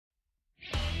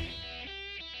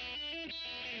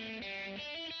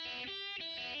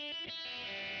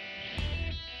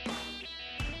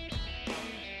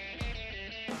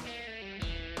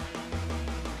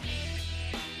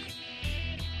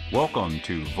Welcome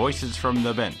to Voices from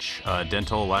the Bench, a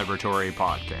dental laboratory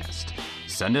podcast.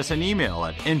 Send us an email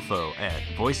at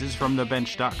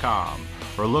info@voicesfromthebench.com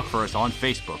or look for us on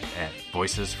Facebook at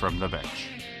Voices from the Bench.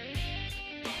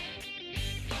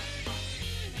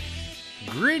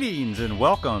 Greetings and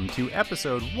welcome to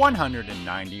episode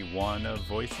 191 of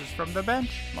Voices from the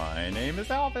Bench. My name is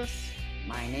Elvis.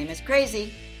 My name is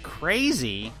Crazy.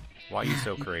 Crazy? Why are you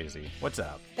so crazy? What's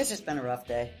up? It's just been a rough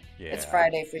day. Yeah. It's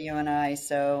Friday for you and I,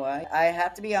 so I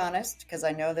have to be honest, because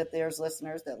I know that there's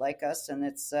listeners that like us, and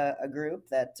it's a group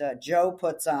that Joe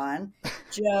puts on.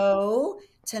 Joe,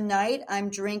 tonight I'm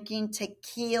drinking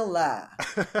tequila.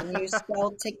 Can you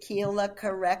spell tequila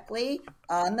correctly?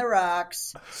 On the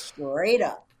rocks, straight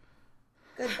up.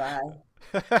 Goodbye.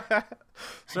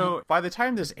 So by the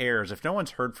time this airs, if no one's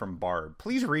heard from Barb,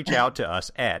 please reach out to us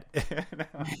at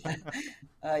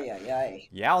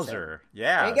Yowzer.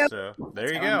 Yeah, so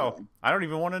there you go. I don't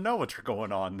even want to know what's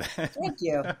going on then. Thank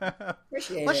you.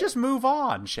 Appreciate it. Let's just move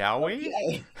on, shall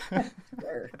we? Okay.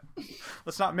 Sure.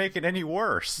 Let's not make it any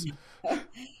worse.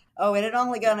 Oh, and it's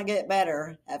only going to get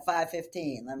better at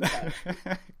 5:15. Let me tell you.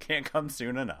 Can't come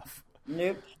soon enough.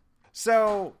 Nope.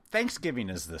 So, Thanksgiving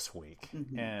is this week,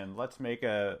 and let's make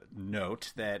a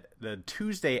note that the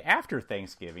Tuesday after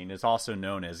Thanksgiving is also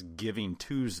known as Giving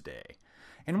Tuesday.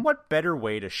 And what better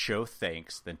way to show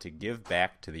thanks than to give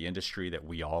back to the industry that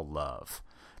we all love?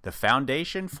 The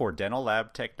Foundation for Dental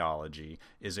Lab Technology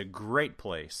is a great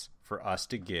place for us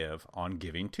to give on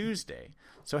Giving Tuesday.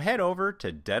 So head over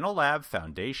to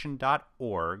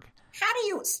dentallabfoundation.org. How do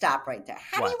you stop right there?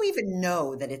 How do you even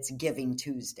know that it's Giving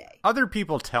Tuesday? Other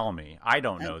people tell me. I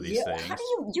don't know these things. How do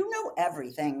you know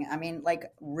everything? I mean,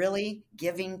 like, really,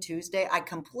 Giving Tuesday? I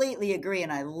completely agree,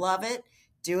 and I love it.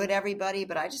 Do it, everybody,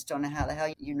 but I just don't know how the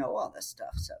hell you know all this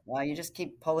stuff. So, well, you just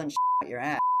keep pulling shit out your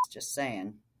ass, just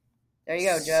saying. There you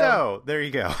go, Joe. So, there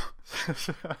you go.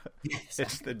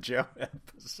 It's the Joe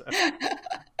episode.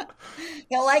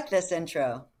 You'll like this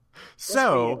intro.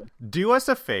 So, do us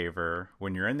a favor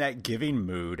when you're in that giving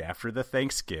mood after the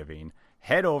Thanksgiving,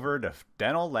 head over to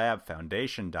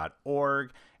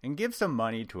dentallabfoundation.org and give some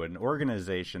money to an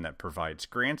organization that provides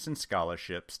grants and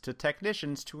scholarships to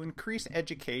technicians to increase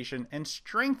education and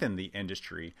strengthen the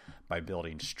industry by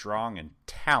building strong and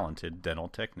talented dental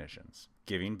technicians.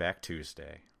 Giving Back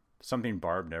Tuesday. Something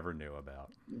Barb never knew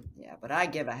about. Yeah, but I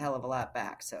give a hell of a lot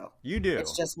back, so. You do.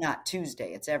 It's just not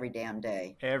Tuesday. It's every damn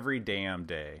day. Every damn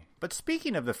day. But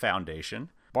speaking of the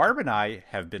foundation, Barb and I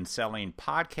have been selling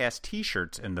podcast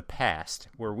t-shirts in the past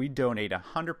where we donate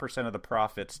 100% of the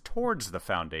profits towards the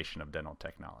Foundation of Dental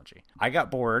Technology. I got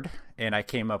bored, and I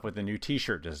came up with a new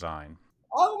t-shirt design.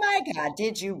 Oh my God,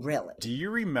 did you really? Do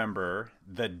you remember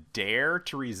the Dare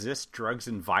to Resist Drugs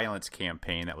and Violence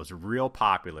campaign that was real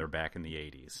popular back in the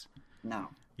 80s? No.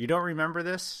 You don't remember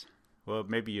this? Well,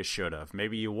 maybe you should have.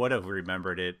 Maybe you would have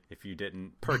remembered it if you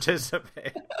didn't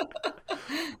participate.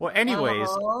 Well, anyways,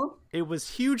 It was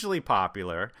hugely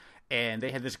popular, and they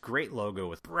had this great logo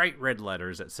with bright red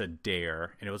letters that said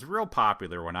Dare, and it was real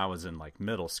popular when I was in, like,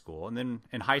 middle school. And then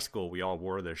in high school, we all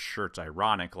wore the shirts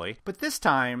ironically. But this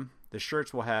time, the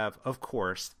shirts will have, of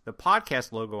course, the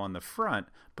podcast logo on the front,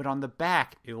 but on the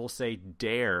back, it will say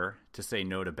Dare to say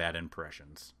no to bad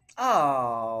impressions.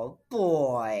 Oh,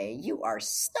 boy, you are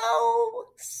so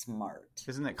smart.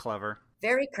 Isn't it clever?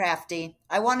 Very crafty.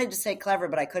 I wanted to say clever,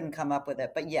 but I couldn't come up with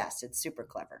it. But yes, it's super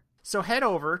clever. So head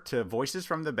over to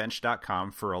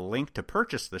voicesfromthebench.com for a link to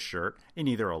purchase the shirt in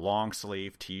either a long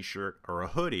sleeve, t-shirt, or a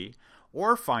hoodie,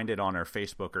 or find it on our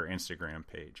Facebook or Instagram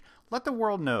page. Let the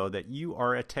world know that you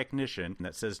are a technician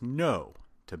that says no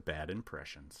to bad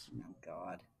impressions. Oh,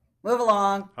 God. Move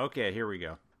along. Okay, here we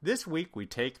go. This week, we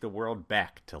take the world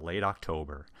back to late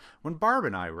October, when Barb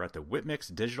and I were at the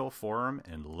Whitmix Digital Forum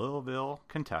in Louisville,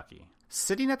 Kentucky.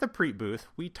 Sitting at the Preet booth,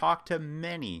 we talked to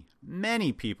many,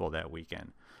 many people that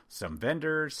weekend. Some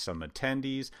vendors, some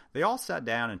attendees, they all sat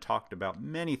down and talked about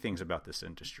many things about this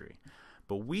industry.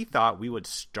 But we thought we would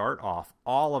start off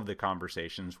all of the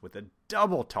conversations with a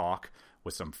double talk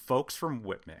with some folks from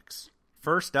Whitmix.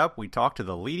 First up, we talked to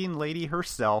the leading lady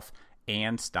herself,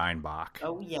 Ann Steinbock.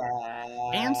 Oh, yeah.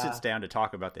 Ann sits down to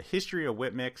talk about the history of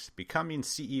Whitmix, becoming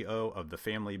CEO of the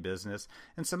family business,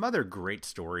 and some other great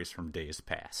stories from days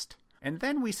past. And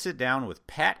then we sit down with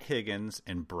Pat Higgins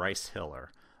and Bryce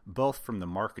Hiller, both from the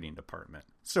marketing department.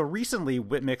 So recently,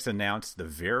 Whitmix announced the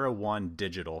Vera One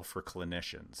Digital for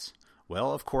clinicians.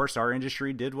 Well, of course, our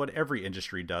industry did what every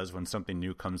industry does when something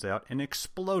new comes out and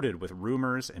exploded with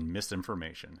rumors and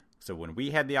misinformation. So when we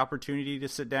had the opportunity to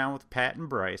sit down with Pat and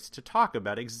Bryce to talk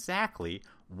about exactly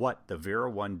what the Vera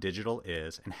 1 Digital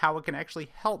is and how it can actually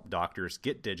help doctors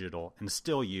get digital and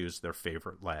still use their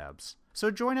favorite labs.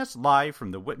 So join us live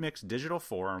from the Whitmix Digital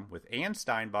Forum with Ann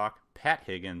Steinbock, Pat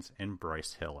Higgins, and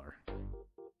Bryce Hiller.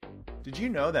 Did you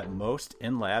know that most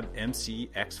in-lab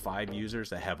MCX5 users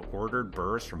that have ordered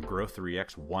BURS from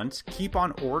Grow3X once keep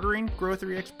on ordering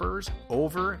Grow3X BURS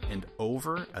over and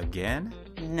over again?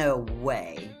 No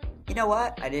way. You know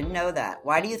what? I didn't know that.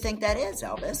 Why do you think that is,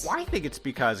 Elvis? Well, I think it's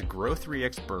because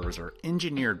Grow3X BURS are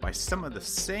engineered by some of the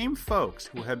same folks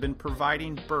who have been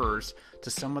providing BURS to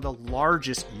some of the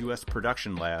largest U.S.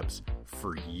 production labs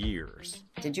for years.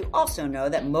 Did you also know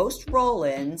that most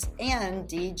Roland and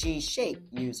DGShape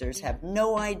users have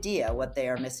no idea what they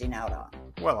are missing out on?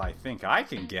 Well, I think I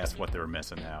can guess what they're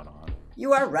missing out on.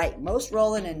 You are right. Most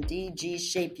Roland and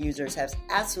DGShape users have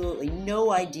absolutely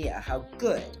no idea how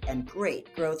good and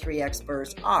great Grow3X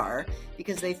BURS are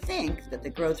because they think that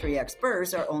the Grow3X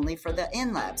BURS are only for the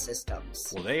in-lab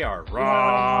systems. Well, they are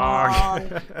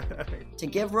wrong. To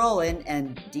give Roland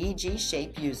and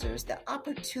DGShape users the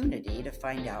opportunity to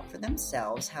find out for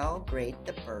themselves how great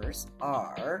the BURS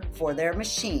are for their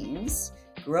machines,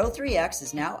 Grow3X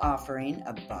is now offering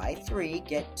a buy 3,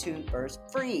 get 2 BURS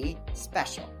free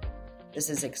special. This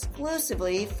is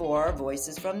exclusively for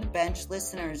Voices from the Bench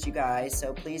listeners, you guys,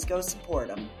 so please go support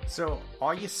them. So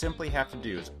all you simply have to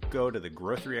do is go to the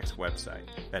Grow3X website.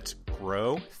 That's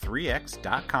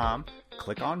grow3x.com,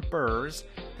 click on BURS,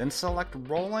 then select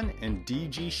Roland and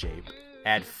DGShape,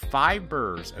 add 5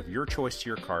 BURS of your choice to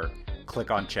your cart,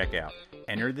 click on checkout.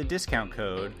 Enter the discount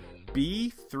code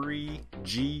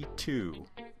B3G2.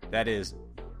 That is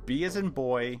B as in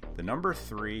boy, the number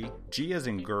 3, G as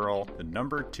in girl, the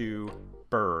number 2,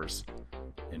 BURS,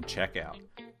 and check out.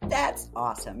 That's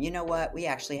awesome. You know what? We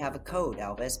actually have a code,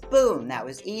 Elvis. Boom! That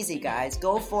was easy, guys.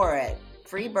 Go for it.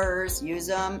 Free BURS, use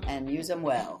them, and use them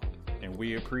well. And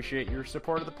we appreciate your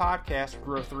support of the podcast,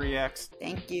 Grow3X.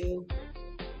 Thank you.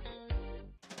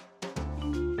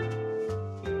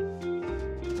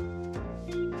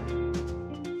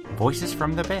 Voices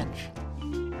from the Bench.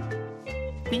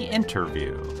 The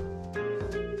interview.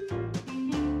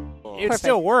 It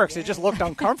still works. It just looked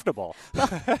uncomfortable.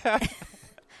 I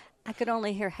could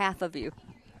only hear half of you.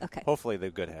 Okay. Hopefully the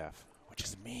good half, which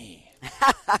is me.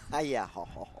 Yeah.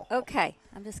 Okay.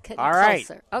 I'm just getting All right.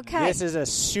 closer. Okay. This is a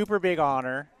super big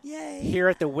honor. Yay. Here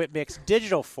at the Whitmix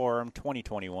Digital Forum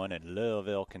 2021 in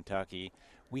Louisville, Kentucky,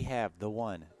 we have the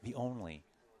one, the only,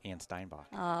 Ann Steinbock.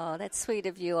 Oh, that's sweet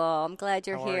of you all. I'm glad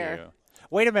you're How here. are you?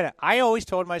 Wait a minute. I always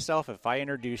told myself if I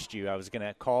introduced you, I was going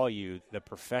to call you the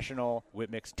professional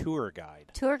Whitmix tour guide.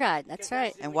 Tour guide. That's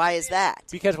right. And why is that?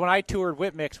 Because when I toured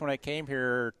Whitmix when I came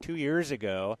here 2 years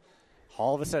ago,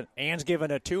 all of a sudden, Ann's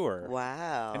given a tour.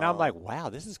 Wow. And I'm like, wow,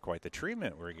 this is quite the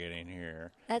treatment we're getting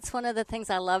here. That's one of the things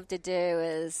I love to do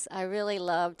is I really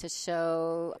love to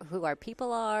show who our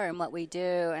people are and what we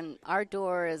do. And our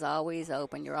door is always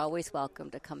open. You're always welcome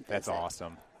to come visit. That's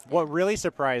awesome. What really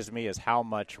surprised me is how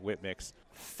much Whitmix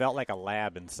felt like a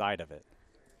lab inside of it.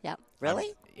 Yep.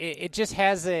 Really? It just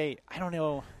has I don't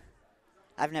know.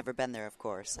 I've never been there, of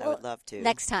course. I would love to.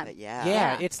 Next time. But yeah.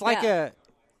 Yeah, it's like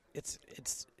it's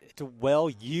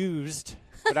well used.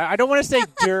 But I don't want to say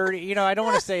dirty. I don't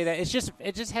want to say that.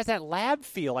 It just has that lab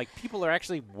feel, like people are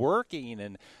actually working,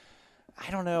 and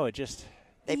I don't know.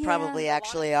 They probably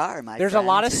actually are, my There's friend. a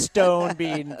lot of stone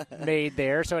being made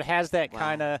there, so it has that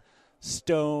kind of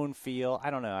stone feel. I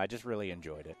don't know. I just really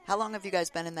enjoyed it. How long have you guys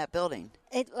been in that building?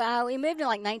 We moved in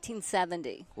like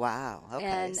 1970. Wow.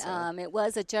 Okay. And it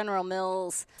was a General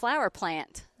Mills flour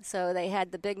plant. So they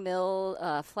had the big mill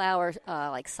flour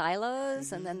like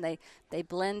silos, and then they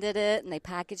blended it and they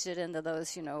packaged it into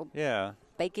those,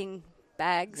 baking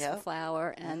bags of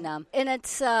flour. And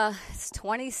it's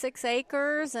 26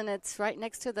 acres, and it's right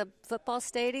next to the football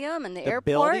stadium and the airport.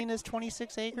 The building is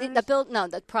 26 acres?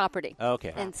 The property.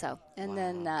 Okay. And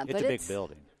then it's a big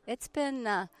building. It's been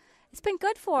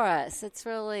good for us. It's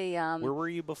really. Where were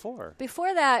you before?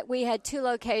 Before that, we had 2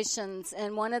 locations,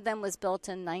 and one of them was built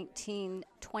in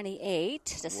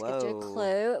 1928. Just to give you a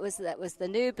clue, that was the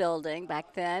new building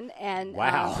back then, and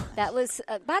wow, that was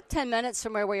about 10 minutes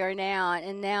from where we are now.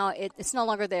 And now it's no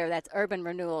longer there. That's Urban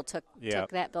Renewal took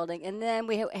that building, and then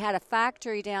we had a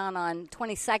factory down on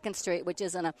 22nd Street, which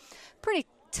is in a pretty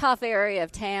tough area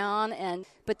of town,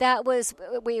 but that was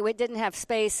we didn't have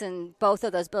space in both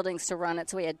of those buildings to run it,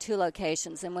 so we had 2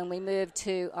 locations. And when we moved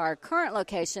to our current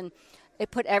location, it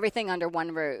put everything under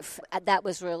one roof. That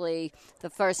was really the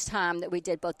first time that we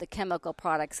did both the chemical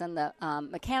products and the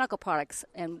mechanical products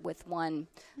and with one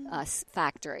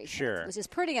factory. Sure. Which is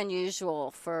pretty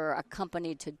unusual for a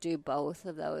company to do both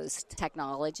of those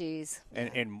technologies.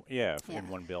 In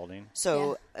one building.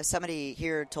 So somebody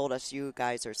here told us you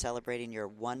guys are celebrating your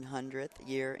 100th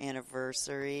year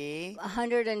anniversary.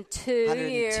 102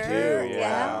 years.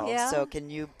 Wow. Yeah. So can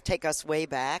you take us way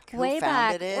back? Way Who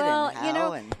founded back. it Well, and how? you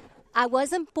know, and I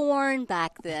wasn't born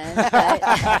back then.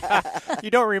 But you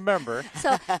don't remember.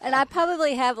 So, and I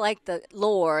probably have like the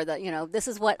lore that, this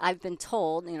is what I've been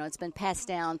told. It's been passed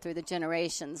down through the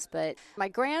generations. But my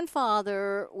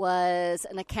grandfather was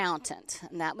an accountant,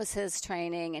 and that was his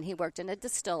training, and he worked in a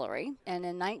distillery. And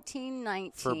in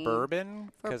 1919... For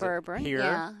bourbon? For bourbon,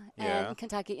 here? And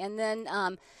Kentucky. And then,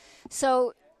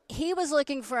 so... He was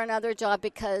looking for another job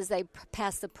because they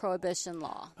passed the Prohibition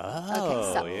law.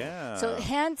 So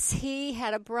hence he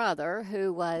had a brother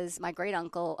who was, my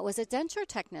great-uncle, was a denture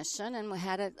technician and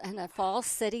had a Falls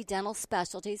City Dental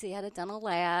Specialties. He had a dental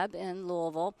lab in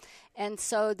Louisville. And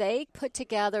so they put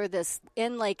together this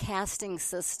inlay casting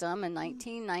system in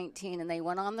 1919, and they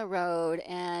went on the road,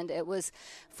 and it was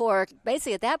for,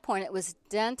 basically at that point, it was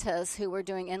dentists who were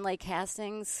doing inlay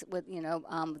castings with,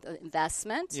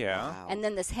 investment. Yeah. Wow. And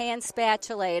then this hand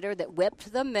spatulator that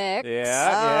whipped the mix.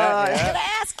 I was going to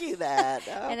ask you that.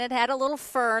 And it had a little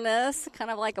furnace, kind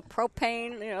of like a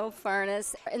propane,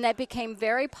 furnace. And that became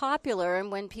very popular.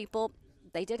 And when people,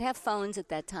 they did have phones at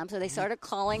that time, so they started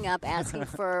calling up asking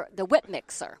for the whip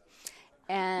mixer.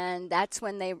 And that's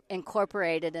when they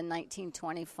incorporated in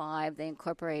 1925. They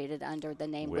incorporated under the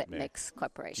name Whip Mix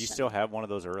Corporation. Do you still have one of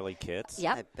those early kits?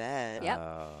 Yep. I bet. Yep.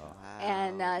 Wow.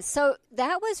 And so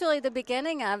that was really the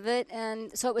beginning of it.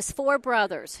 And so it was 4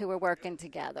 brothers who were working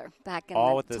together back in the 20s.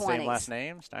 All with the same last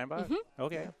name, Steinbock? Mm-hmm.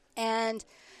 Okay. And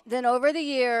then over the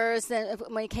years, then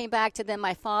when he came back to them,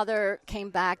 my father came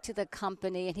back to the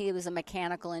company, and he was a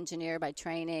mechanical engineer by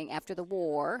training after the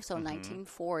war, so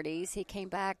 1940s. He came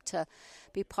back to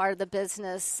be part of the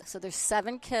business. So there's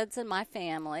 7 kids in my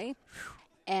family.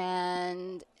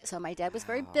 And so my dad was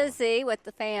very busy with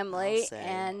the family.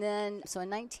 And then, so in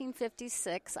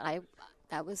 1956, I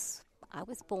was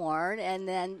born, and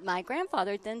then my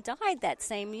grandfather then died that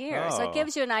same year. So it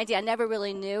gives you an idea. I never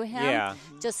really knew him. Yeah.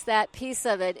 Just that piece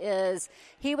of it is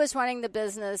he was running the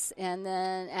business, and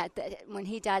then when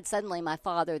he died suddenly, my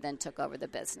father then took over the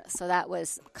business. So that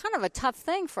was kind of a tough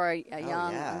thing for a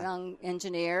young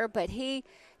engineer, but he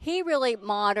really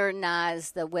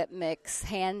modernized the whip mix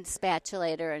hand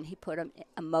spatulator, and he put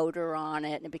a motor on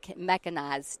it, and it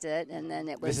mechanized it, and then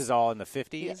it was... This is all in the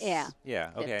 50s? Yeah.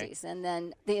 Yeah, okay. 50s. And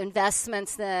then the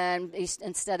investments then,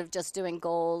 instead of just doing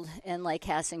gold inlay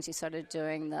castings, you started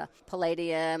doing the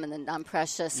palladium and the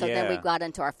non-precious. So then we got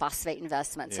into our phosphate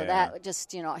investment. So that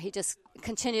just, he just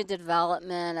continued the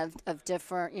development of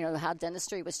different, how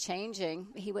dentistry was changing.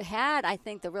 He had, I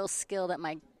think, the real skill that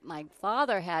my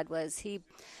father had was he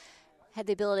had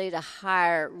the ability to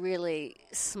hire really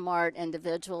smart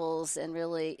individuals, and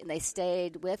they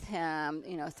stayed with him,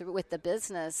 with the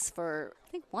business for, I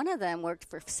think one of them worked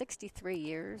for 63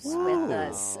 years with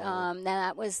us.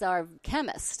 That was our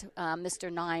chemist, Mr.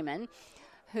 Nyman,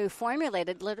 who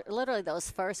formulated literally those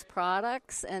first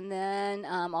products, and then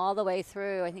all the way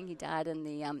through, I think he died in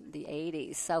the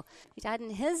 80s. So he died in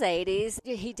his 80s.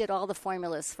 He did all the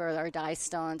formulas for our dye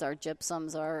stones, our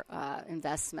gypsums, our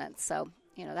investments. So,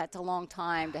 that's a long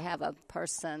time to have a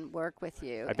person work with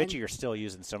you. I bet you're still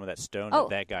using some of that stone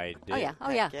that guy did. Oh, yeah.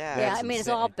 Oh, yeah. Yeah, I mean, it's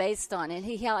all based on it.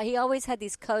 He always had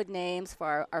these code names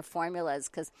for our formulas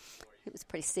because it was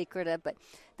pretty secretive, but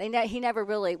he never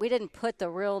really. We didn't put the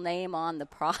real name on the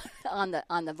on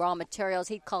the raw materials.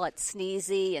 He'd call it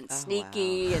sneezy and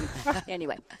sneaky, and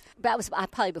anyway, that was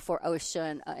probably before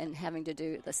OSHA and having to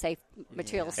do the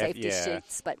material safety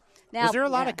sheets. But now, was there a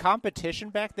lot of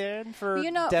competition back then for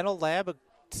dental lab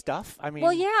stuff? I mean,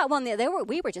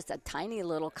 we were just a tiny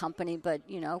little company, but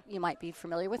you might be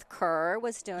familiar with Kerr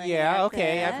was doing. Yeah,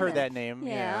 okay, then, I've heard that name.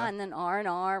 Yeah, and then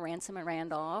R&R, Ransom and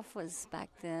Randolph was back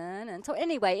then, and so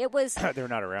anyway, it was. They're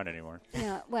not around anymore.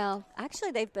 Yeah, well,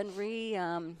 actually, they've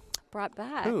been brought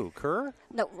back. Who, Kerr?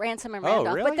 No, Ransom and Randolph.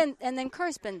 Oh, really? But then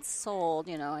Kerr's been sold,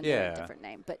 under a different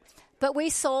name, But we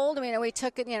sold. We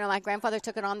took it. My grandfather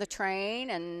took it on the train,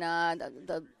 and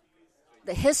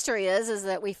the history is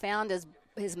that we found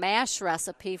his mash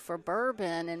recipe for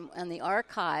bourbon in the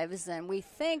archives, and we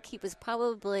think he was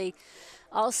probably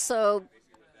also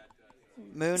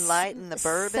moonlighting the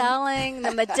bourbon, selling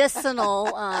the medicinal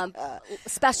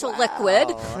special liquid.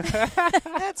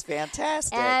 That's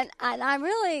fantastic. And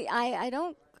I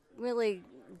don't really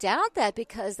doubt that,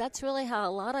 because that's really how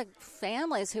a lot of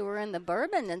families who were in the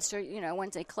bourbon industry,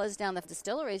 once they closed down the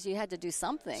distilleries, you had to do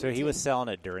something. So he was selling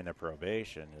it during the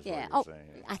prohibition, is what you're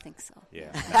saying. I think so.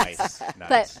 Yeah, nice.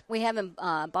 But we haven't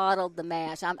bottled the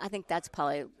mash. I think that's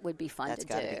probably would be fun to do.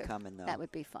 That's got to be coming, though. That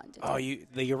would be fun to do. Oh,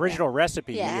 the original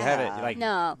recipe, you have it,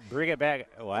 no. Bring it back.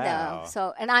 Wow. No.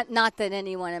 So, and not that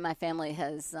anyone in my family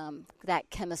has that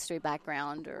chemistry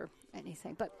background or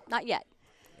anything, but not yet.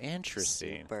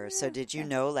 Interesting. Super. So did you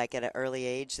know, like at an early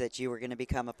age, that you were going to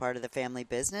become a part of the family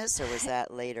business, or was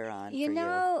that later on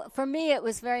for me it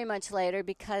was very much later,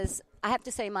 because I have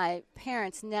to say my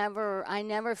parents I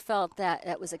never felt that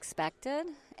it was expected.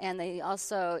 And they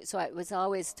also, so it was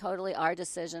always totally our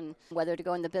decision whether to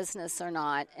go in the business or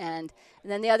not. And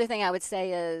then the other thing I would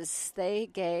say is they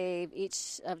gave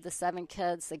each of the 7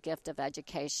 kids the gift of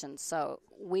education. So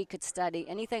we could study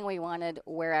anything we wanted,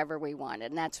 wherever we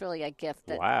wanted. And that's really a gift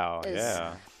that is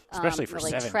especially for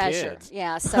really 7 treasured. kids.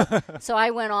 Yeah, so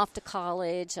I went off to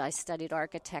college. I studied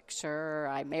architecture.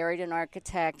 I married an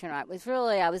architect. And I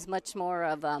was much more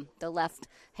of the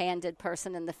left-handed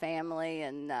person in the family,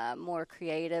 and more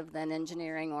creative than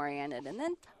engineering-oriented. And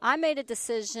then I made a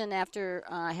decision after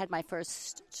I had my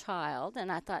first child, and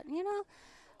I thought,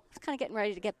 I was kind of getting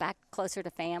ready to get back closer to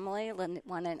family.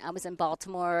 When I was in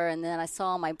Baltimore, and then I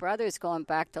saw my brothers going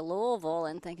back to Louisville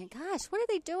and thinking, gosh, what are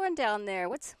they doing down there?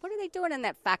 What are they doing in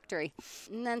that factory?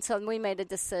 And then so we made a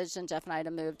decision, Jeff and I,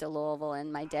 to move to Louisville.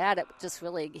 And my dad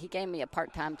he gave me a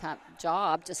part-time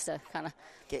job just to kind of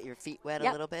get your feet wet a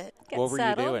little bit. What were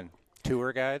you doing?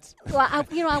 Tour guides? Well,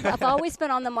 I've always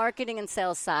been on the marketing and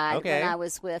sales side. Okay. When I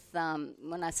was with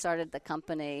when I started the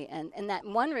company, and that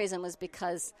one reason was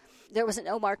because there was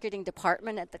no marketing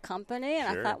department at the company,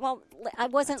 and I thought, well, I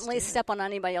wasn't least step on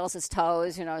anybody else's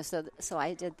toes, so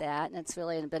I did that, and it's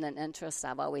really been an interest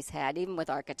I've always had, even with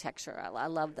architecture. I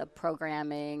love the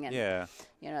programming and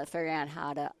figuring out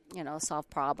how to solve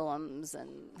problems and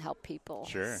help people.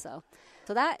 Sure. So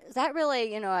that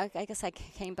really, I guess I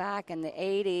came back in the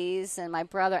 80s, and my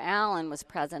brother Alan was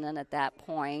president at that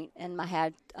point, and I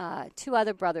had 2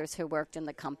 other brothers who worked in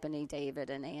the company, David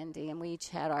and Andy, and we each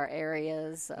had our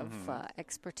areas of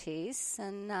expertise.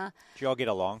 And did you all get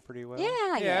along pretty well?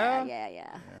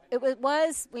 Yeah. It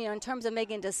was in terms of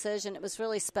making a decision, it was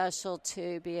really special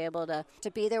to be able to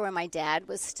be there when my dad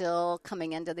was still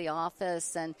coming into the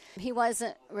office, and he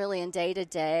wasn't really in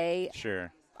day-to-day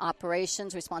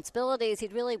operations responsibilities. He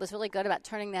was really good about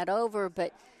turning that over,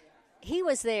 but he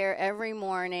was there every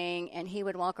morning, and he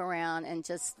would walk around and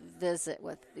just visit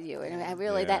with you, and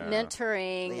that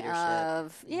mentoring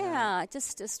leadership.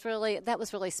 Just really, that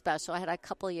was really special. I had a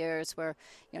couple of years where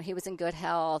he was in good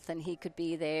health and he could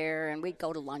be there, and we'd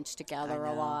go to lunch together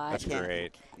a lot. That's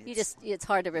great. It's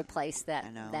hard to replace that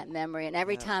memory, and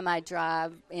every time I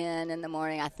drive in the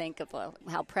morning, I think of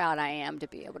how proud I am to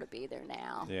be able to be there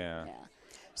now.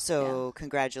 So,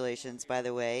 congratulations, by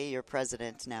the way. You're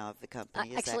president now of the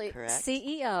company. Is that correct?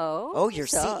 CEO. Oh, you're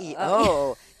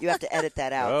CEO. You have to edit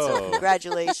that out. So,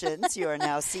 congratulations. You are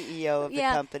now CEO of the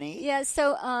company. Yeah,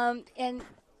 so, and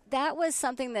that was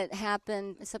something that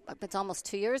happened, it's almost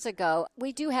 2 years ago.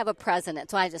 We do have a president,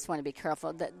 so I just want to be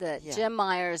careful. Jim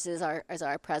Myers is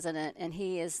our president, and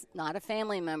he is not a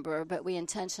family member, but we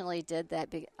intentionally did that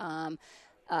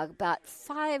about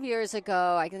 5 years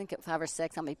ago. I think 5 or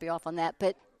 6. I might be off on that.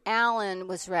 But Alan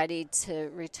was ready to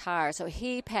retire, so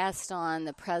he passed on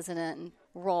the president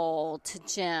role to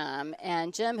Jim.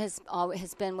 And Jim has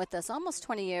been with us almost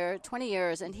 20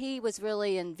 years, and he was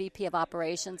really in VP of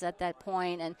operations at that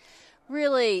point, and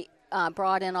really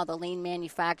brought in all the lean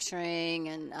manufacturing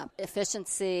and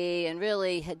efficiency, and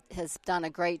really has done a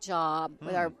great job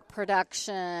with our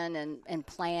production and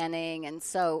planning. And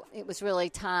so it was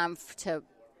really time to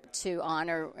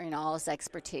honor all his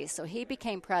expertise. So he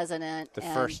became president. The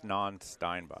first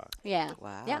non-Steinbock. Yeah.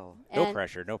 Wow. Yeah. No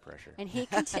pressure. And he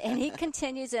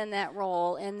continues in that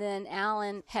role. And then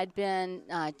Alan had been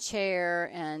chair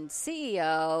and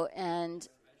CEO, and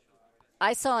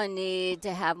I saw a need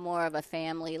to have more of a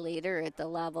family leader at the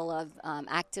level of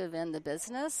active in the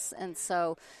business, and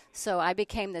so I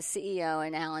became the CEO,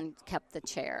 and Alan kept the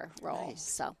chair role.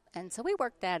 Nice. So we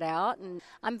worked that out, and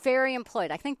I'm very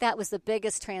employed. I think that was the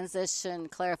biggest transition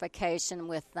clarification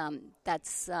with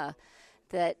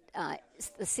that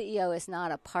the CEO is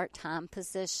not a part-time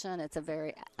position; it's a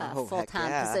very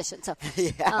full-time position. So,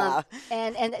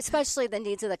 and especially the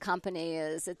needs of the company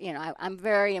is, I'm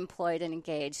very employed and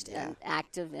engaged and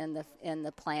active in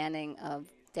the planning of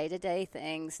day-to-day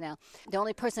things. Now, the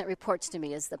only person that reports to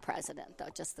me is the president, though.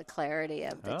 Just the clarity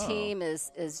of the team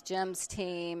is Jim's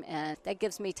team, and that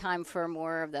gives me time for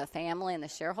more of the family and the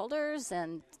shareholders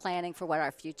and planning for what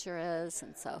our future is.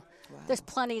 And so there's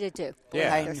plenty to do.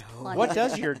 Yeah. What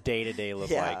does your do. day-to-day look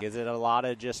like? Is it a lot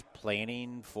of just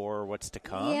planning for what's to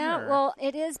come? Yeah, well,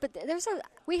 it is, but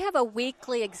we have a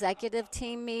weekly executive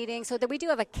team meeting, so that we do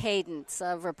have a cadence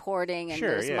of reporting, and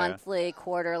there's monthly,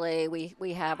 quarterly.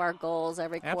 We have our goals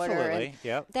every quarter. Absolutely,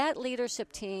 yep. That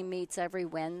leadership team meets every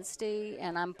Wednesday,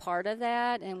 and I'm part of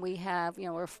that, and we have,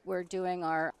 we're doing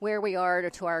where we are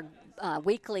to our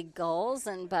weekly goals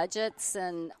and budgets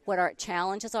and what our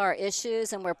challenges are,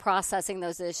 issues, and we're processing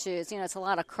those issues. It's a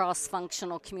lot of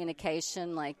cross-functional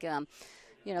communication, like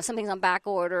something's on back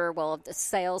order. Well, if the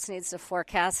sales needs to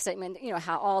forecast it.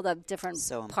 How all the different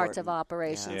parts of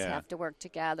operations have to work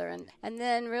together. And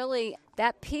then really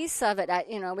that piece of it,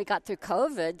 we got through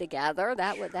COVID together.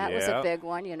 That was a big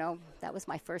one. That was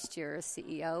my first year as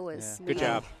CEO. Good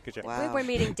job. Wow. We were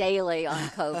meeting daily on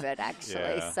COVID,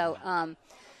 actually. So,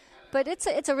 but it's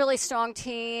a really strong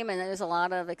team, and there's a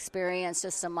lot of experience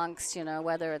just amongst,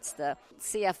 whether it's the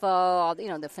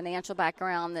CFO, the financial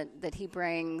background that he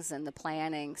brings and the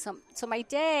planning. So my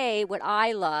day, what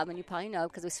I love, and you probably know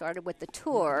because we started with the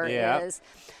tour, is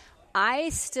I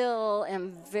still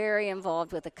am very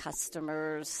involved with the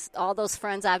customers. All those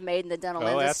friends I've made in the dental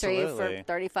industry for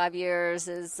 35 years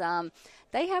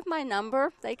they have my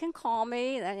number. They can call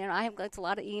me. I have a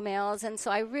lot of emails, and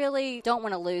so I really don't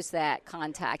want to lose that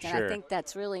contact. And I think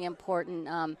that's really important.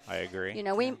 I agree.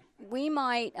 We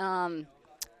might,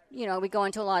 we go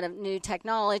into a lot of new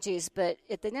technologies, but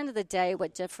at the end of the day,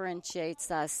 what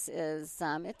differentiates us is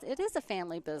it is a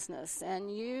family business,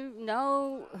 and you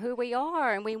know who we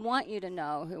are, and we want you to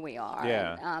know who we are.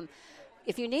 Yeah. And,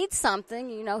 if you need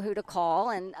something, you know who to call,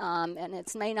 and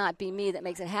it may not be me that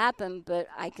makes it happen, but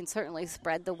I can certainly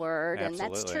spread the word. Absolutely.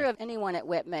 And that's true of anyone at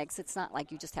Whitmix. It's not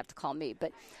like you just have to call me,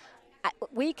 but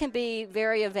we can be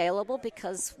very available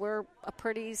because we're a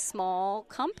pretty small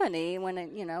company. When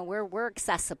we're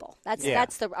accessible.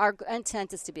 Our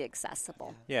intent is to be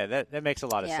accessible. Yeah, that makes a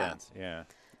lot of sense. Yeah.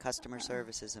 Customer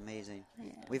service is amazing.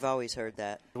 Yeah. We've always heard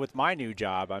that. With my new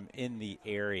job, I'm in the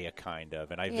area kind of,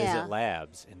 and I visit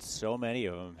labs, and so many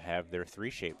of them have their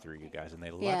 3Shape through you guys, and they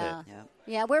love it.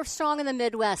 Yeah, we're strong in the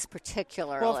Midwest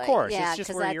particularly. Well, of course. It's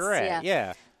just where you're at.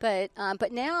 Yeah. But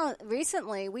now,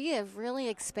 recently, we have really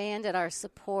expanded our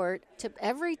support to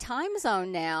every time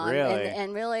zone now. Really?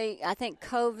 And really, I think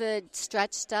COVID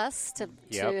stretched us to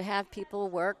have people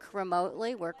work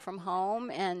remotely, work from home.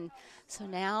 And so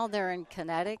now they're in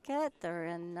Connecticut. They're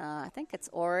in, I think it's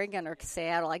Oregon or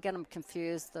Seattle. I get them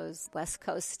confused, those West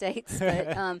Coast states.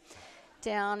 But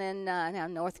down in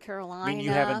North Carolina. You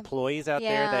have employees out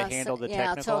there that handle the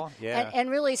technical?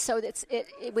 And really, so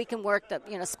we can work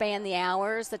span the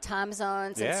hours, the time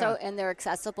zones, and they're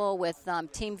accessible with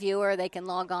TeamViewer. They can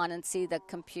log on and see the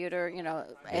computer,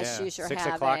 issues you're 6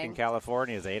 having. 6 o'clock in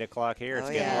California is 8 o'clock here. It's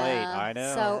getting late. I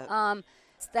know.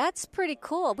 So that's pretty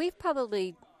cool. We've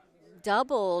probably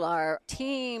doubled our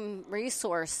team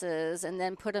resources and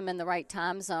then put them in the right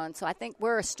time zone. So I think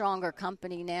we're a stronger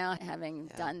company now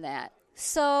having done that.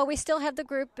 So we still have the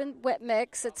group in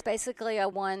Whitmix. It's basically a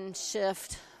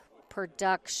one-shift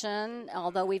production,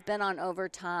 although we've been on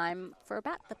overtime for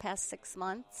about the past 6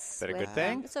 months. Is that a good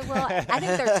thing? So, I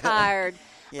think they're tired.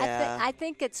 I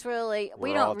think it's really,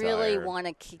 we don't really want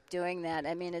to keep doing that.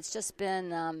 I mean, it's just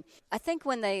been, I think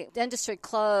when the industry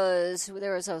closed,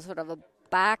 there was a sort of a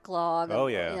backlog. Oh,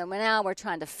 yeah. Now we're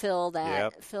trying to fill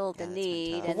that, fill the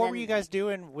need. And what were you guys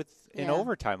doing in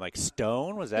overtime? Like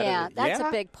Stone? Was that that's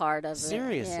a big part of it.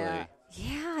 Seriously?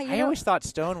 Yeah. I always thought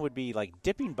Stone would be like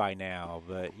dipping by now,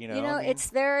 but it's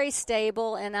very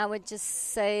stable, and I would just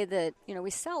say that we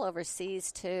sell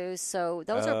overseas too, so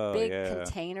those are big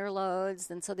container loads,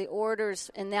 and so the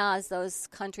orders, and now as those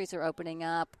countries are opening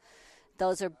up,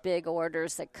 those are big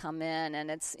orders that come in, and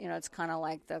it's it's kind of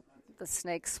like the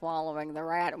snake swallowing the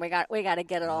rat. We got to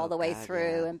get it all the way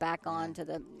through and back onto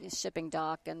the shipping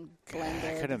dock and blend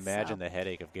it. I couldn't imagine the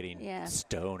headache of getting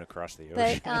Stone across the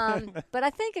ocean. But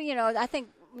I think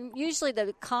usually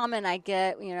the comment I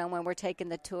get when we're taking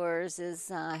the tours is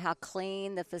how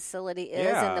clean the facility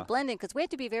is and the blending, because we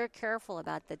have to be very careful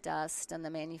about the dust and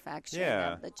the manufacturing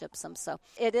of the gypsum. So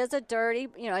it is a dirty,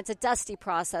 it's a dusty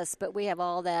process, but we have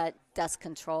all that dust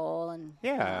control and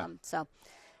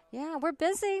we're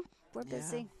busy. We're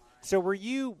busy. So were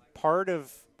you part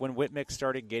of when Whitmix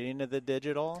started getting into the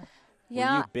digital?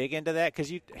 Yeah. Were you big into that?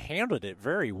 Because you handled it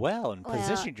very well and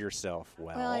positioned yourself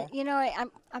well. Well, you know,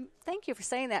 I'm thank you for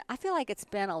saying that. I feel like it's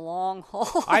been a long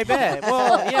haul. I bet.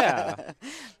 Well, yeah.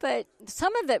 But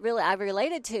some of it really I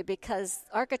related to because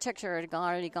architecture had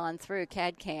already gone through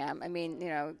CAD/CAM. I mean, you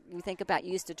know, you think about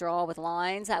you used to draw with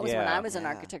lines. That was when I was in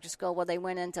architecture school. Well, they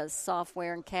went into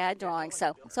software and CAD drawing.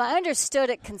 So I understood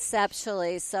it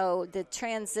conceptually. So the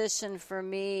transition for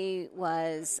me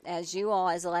was, as you all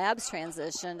as labs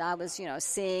transitioned, I was, you know,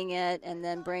 seeing it and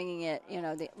then bringing it, you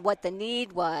know, what the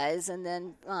need was, and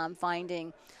then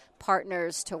finding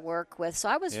partners to work with. So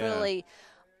I was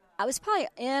I was probably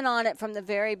in on it from the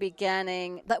very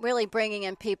beginning, but really bringing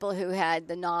in people who had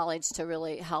the knowledge to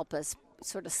really help us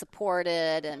sort of support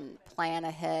it and plan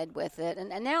ahead with it.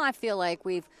 And now I feel like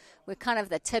we're kind of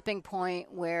the tipping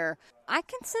point where I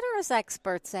consider us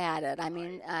experts at it. I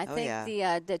mean, I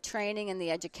think the training and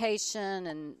the education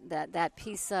and that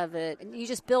piece of it, and you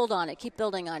just build on it, keep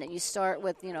building on it. You start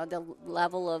with, you know, the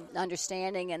level of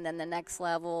understanding and then the next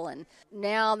level. And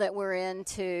now that we're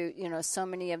into, you know, so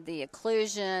many of the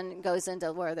occlusion goes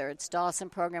into whether it's Dawson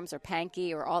programs or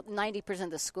Pankey or 90%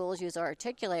 of the schools use our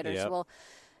articulators. Yep. Well,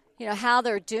 you know, how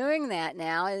they're doing that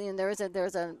now, and there's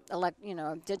a you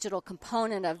know, digital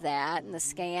component of that and the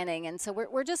scanning, and so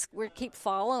we keep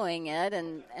following it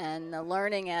and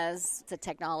learning as the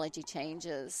technology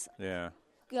changes. Yeah.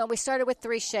 You know, we started with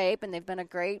 3Shape, and they've been a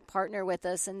great partner with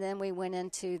us, and then we went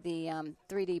into the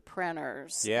 3D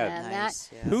printers. Yeah, and nice.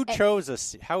 Who chose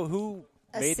us? Who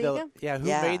made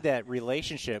made that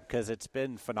relationship? Because it's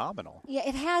been phenomenal. Yeah,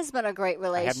 it has been a great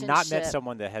relationship. I have not met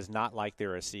someone that has not liked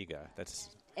their Asiga. That's.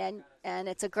 And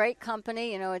it's a great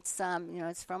company. You know, it's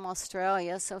it's from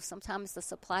Australia, so sometimes the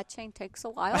supply chain takes a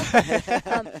while.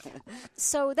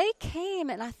 So they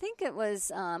came, and I think it was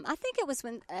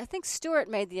when Stuart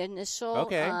made the initial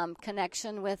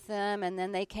connection with them, and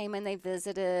then they came and they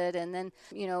visited, and then,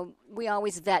 you know, we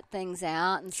always vet things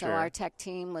out, and so our tech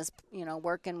team was, you know,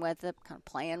 working with it, kind of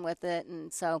playing with it,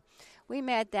 and so we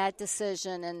made that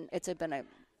decision, and it's been a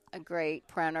great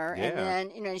printer. Yeah. And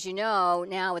then, you know, as you know,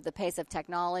 now with the pace of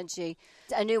technology,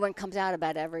 a new one comes out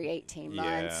about every 18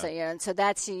 months. So, you know, so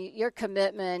that's your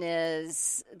commitment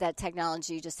is that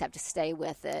technology, you just have to stay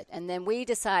with it. And then we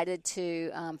decided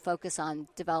to focus on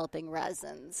developing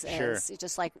resins.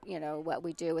 Just like, you know, what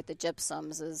we do with the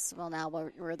gypsums is, well, now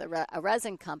we're a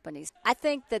resin company. I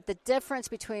think that the difference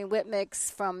between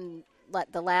Whitmix from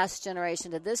the last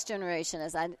generation to this generation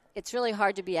is it's really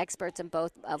hard to be experts in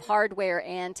both of hardware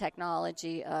and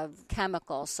technology of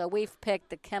chemicals. So we've picked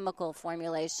the chemical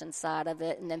formulation side of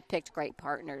it and then picked great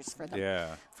partners for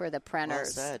the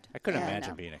printers. Well said. I couldn't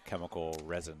imagine being a chemical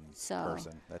resin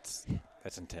person.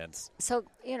 That's intense. So,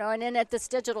 you know, and then at this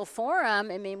digital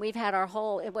forum, I mean, we've had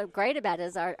what's great about it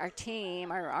is our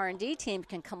team, our R&D team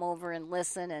can come over and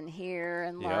listen and hear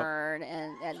and learn.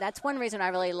 And that's one reason I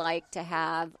really like to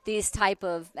have these type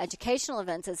of educational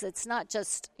events is it's not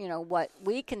just, you know, what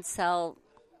we can sell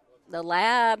the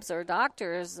labs or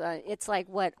doctors. It's like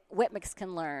what Whitmix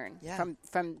can learn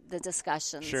from the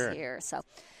discussions here. So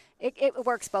it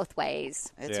works both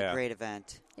ways. It's a great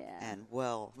event. And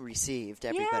well received.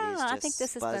 Everybody's just I think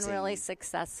this has buzzing. been really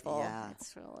successful. Yeah.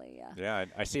 It's really Yeah,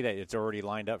 I see that it's already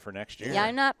lined up for next year. Yeah,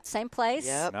 I'm not same place.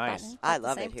 Yep. Nice. I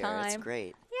love it same here. time. It's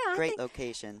great. Yeah, great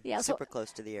location. Yeah, super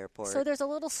close to the airport. So there's a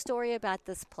little story about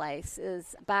this place.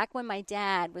 Is back when my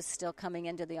dad was still coming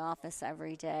into the office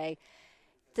every day,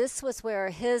 this was where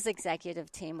his executive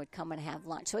team would come and have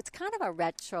lunch. So it's kind of a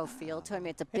retro feel to him.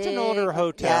 It's an older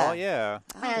hotel, yeah.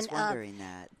 I was wondering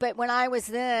that. But when I was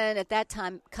then, at that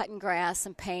time, cutting grass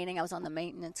and painting, I was on the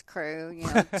maintenance crew,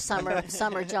 you know,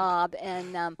 summer job.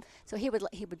 And so he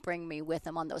would bring me with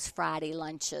him on those Friday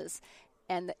lunches.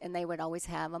 And they would always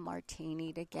have a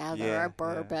martini together, or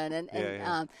bourbon,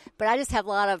 but I just have a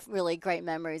lot of really great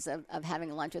memories of having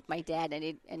lunch with my dad,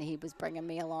 and he was bringing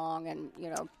me along, and you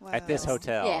know, at this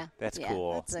hotel, that's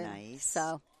cool. That's nice.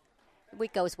 So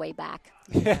it goes way back.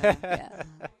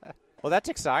 Well, that's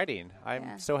exciting.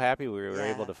 I'm so happy we were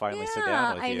able to finally sit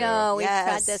down with you. I know. We've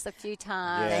had this a few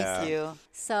times. Thank you.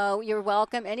 So you're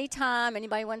welcome anytime.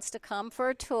 Anybody wants to come for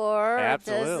a tour or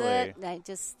visit,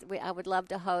 I would love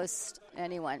to host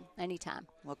anyone, anytime.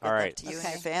 Well, good luck to you and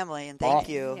your family, and thank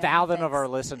you. 1,000 of our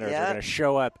listeners are going to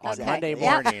show up on Monday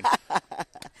morning.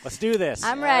 Let's do this.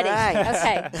 I'm ready.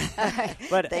 Right. Okay.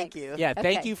 But thank you. Yeah,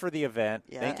 thank you for the event.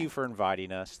 Yeah. Thank you for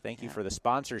inviting us. Thank you for the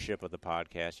sponsorship of the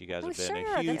podcast. You guys have been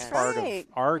a huge part of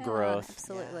our growth.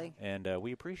 Absolutely. And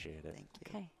we appreciate it. Thank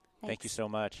you. Okay. Thank you so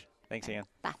much. Thanks, Ann.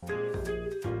 Bye.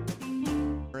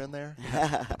 We're in there.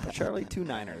 Papa Charlie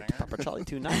 29er. Papa Charlie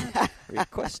 29er.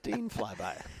 Requesting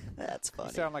flyby. That's funny.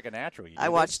 You sound like a natural. I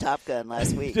watched Top Gun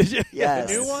last week. Did you? Yes.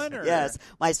 The new one? Or? Yes.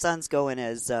 My son's going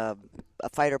as a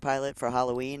fighter pilot for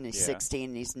Halloween. He's 16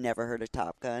 and he's never heard of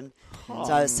Top Gun.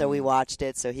 So we watched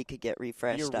it so he could get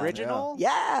refreshed. The original?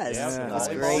 Yes. Yeah. It was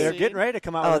Volleyball great. They're getting ready to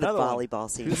come out with the another one. volleyball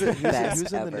scene. Who's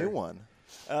in the new one?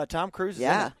 Tom Cruise is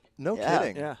Yeah. in it. No Yeah.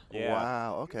 kidding. Yeah.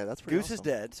 Wow. Okay, that's pretty Goose is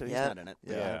awesome. dead, so he's Yeah. not in it.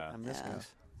 Yeah. I miss Yeah. Goose.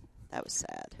 That was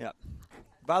sad. Yeah.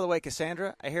 By the way,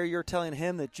 Cassandra, I hear you're telling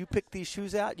him that you picked these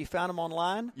shoes out. You found them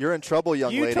online. You're in trouble,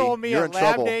 young You lady. told me You're at in Lab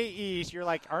trouble. Day East, you're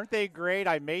like, aren't they great?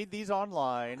 I made these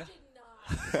online.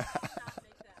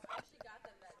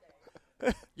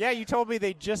 Yeah, you told me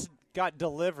they just got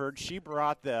delivered. She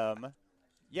brought them.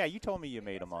 Yeah, you told me you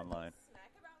made them online.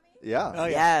 Yeah. Oh,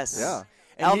 yeah. Yes. Yeah.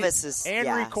 Elvis is And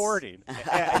yes. recording.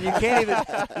 Yeah, and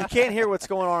you can't hear what's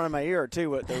going on in my ear too.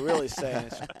 What they're really saying.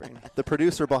 It's pretty- The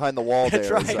producer behind the wall there.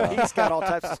 That's is, right. He's got all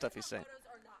types of stuff he's saying.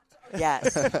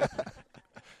 Yes.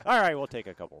 All right, we'll take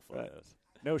a couple photos.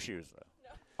 No shoes,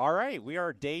 though. All right, we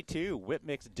are day 2,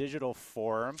 Whip-Mix Digital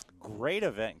Forum. Great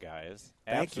event, guys.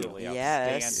 Thank you. Absolutely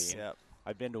Yes. outstanding. Yep.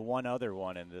 I've been to one other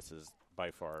one, and this is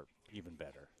by far even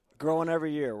better. Growing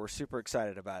every year. We're super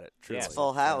excited about it. Truly. It's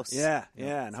full house. Yeah,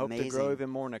 and It's hope to amazing. grow even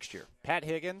more next year. Pat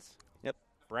Higgins. Yep.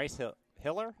 Bryce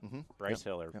Hiller? Mm-hmm. Bryce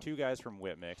Hiller. Yep. 2 guys from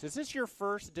Whip-Mix. Is this your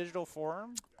first digital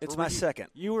forum? It's Or my were you- second.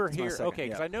 You were It's my here. second, Okay,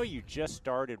 because yeah. I know you just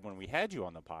started when we had you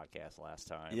on the podcast last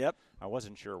time. Yep. I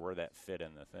wasn't sure where that fit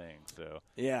in the thing, so.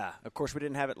 Yeah. Of course, we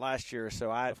didn't have it last year,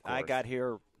 so I course. got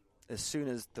here as soon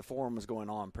as the forum was going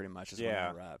on. Pretty much is when I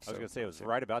arrived. I was So. going to say it was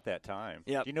right about that time.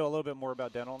 Yep. Do you know a little bit more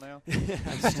about dental now?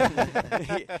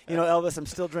 You know, Elvis, I'm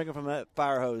still drinking from that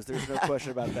fire hose. There's no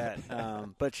question about that.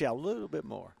 But yeah, a little bit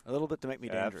more, a little bit to make me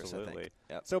dangerous. Absolutely. I think.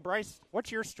 Yep. So, Bryce,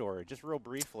 what's your story? Just real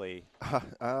briefly.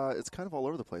 It's kind of all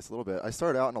over the place a little bit. I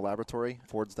started out in a laboratory,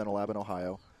 Ford's Dental Lab in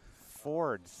Ohio.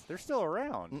 Fords, they're still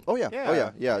around. Oh, yeah.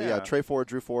 Yeah. Yeah. Trey Ford,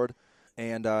 Drew Ford.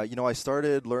 And, I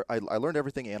started, I learned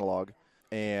everything analog.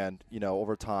 And,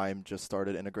 over time just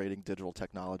started integrating digital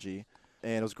technology.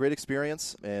 And it was a great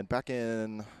experience. And back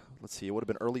in, it would have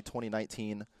been early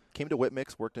 2019, came to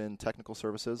Whip-Mix, worked in technical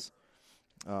services.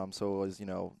 So I was,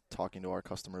 talking to our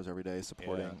customers every day,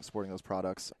 supporting those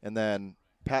products. And then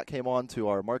Pat came on to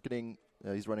our marketing.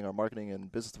 He's running our marketing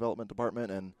and business development department.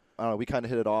 And I don't know, we kind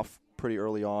of hit it off pretty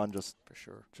early on, just For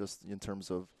sure. just in terms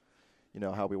of,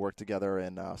 how we work together.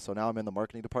 And so now I'm in the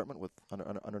marketing department with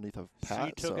underneath of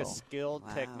Pat. So you took a skilled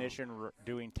technician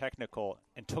doing technical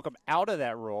and took him out of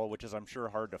that role, which is, I'm sure,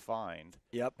 hard to find.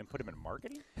 Yep. And put him in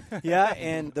marketing? Yeah,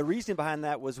 and the reason behind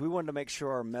that was we wanted to make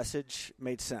sure our message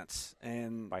made sense.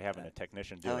 And By having a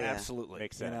technician do Oh, it. yeah. absolutely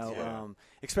Makes sense,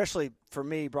 especially for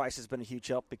me, Bryce has been a huge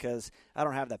help because I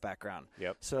don't have that background.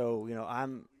 Yep. So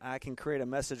I can create a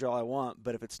message all I want,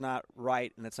 but if it's not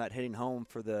right and it's not hitting home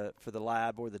for the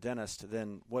lab or the dentist,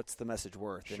 then what's the message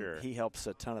worth? Sure. And he helps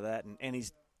a ton of that, and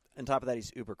he's. On top of that,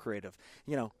 he's uber creative.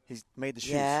 He's made the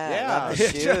shoes. Yeah, I love the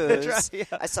That's shoes. right,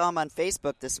 yeah. I saw him on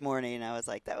Facebook this morning, and I was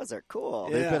like, "Those are cool."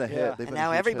 They've been a Yeah. hit. They've And been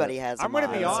now a huge everybody hit. has them I'm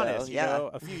going to be on, honest. so, yeah.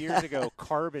 A few years ago,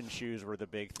 carbon shoes were the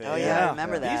big thing. Oh, yeah, I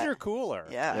remember These that. are cooler.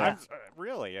 Yeah.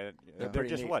 Really. They're pretty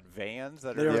just, neat. Vans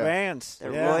that They're are. Vans.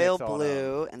 They're Yeah. royal Mix on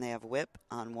blue, and they have whip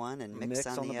on one and mix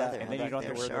on the back. other. And then you don't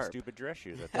have to wear They're those sharp. stupid dress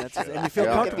shoes. That's, and you feel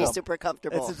Yeah. You could comfortable. be super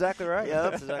comfortable. That's exactly right.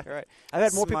 Yep. That's exactly right. I've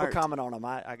had more Smart. people comment on them.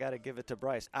 I got to give it to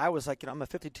Bryce. I was like, I'm a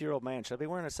 52-year-old man. Should I be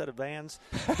wearing a set of Vans?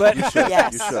 But You should.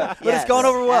 Yes. You should. Yes. But it's gone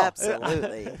over well.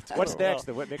 Absolutely. What's Totally. next?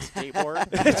 The Whip-Mix skateboard?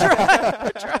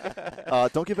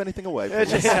 Don't give anything away.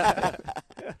 Please.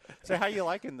 So how you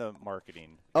liking the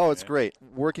marketing? Oh, it's Yeah. great.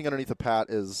 Working underneath a Pat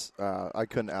is, I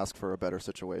couldn't ask for a better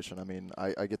situation. I mean,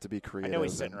 I get to be I creative. know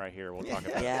he's sitting and- right here. We'll talk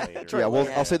about Yeah. it later. True. Yeah, well,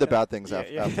 Yeah. I'll say the bad things Yeah,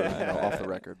 after, yeah. off the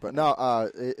record. But no,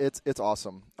 it's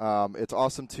awesome. It's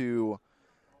awesome to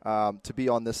be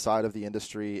on this side of the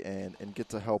industry and get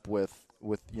to help with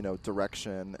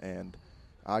direction, and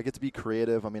I get to be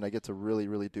creative. I mean, I get to really,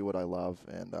 really do what I love,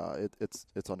 and it's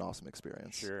an awesome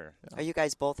experience. Sure. Are you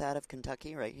guys both out of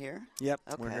Kentucky right here? Yep,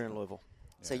 Okay. we're here in Louisville.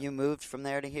 So you moved from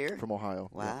there to here? From Ohio.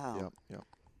 Wow. Yep.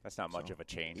 That's not much of a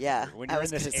change. Yeah, When I you're in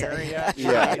was this gonna say. area,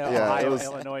 Yeah, Ohio, it was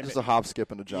Illinois, just a hop,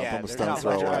 skip, and a jump. yeah, Almost there's done not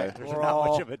throw much, away. there's We're not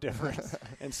all- much of a difference.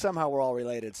 And somehow we're all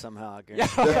related somehow. I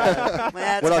guess. Well,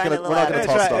 that's We're not kinda gonna we're not gonna the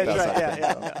toss That's off right, that that's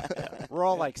side. right, yeah. We're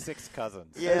all like 6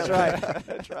 cousins. Yeah. That's right.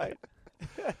 That's right.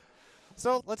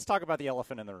 So let's talk about the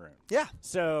elephant in the room. Yeah.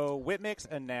 So Whip-Mix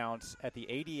announced at the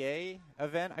ADA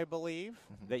event, I believe,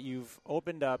 that you've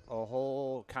opened up a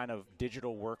whole kind of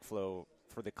digital workflow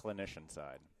for the clinician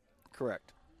side.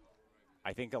 Correct.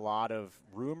 I think a lot of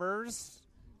rumors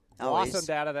Always. blossomed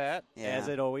out of that, Yeah. as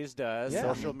it always does. Yeah.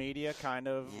 Social media kind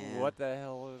of, Yeah. what the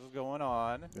hell is going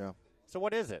on? Yeah. So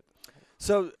what is it?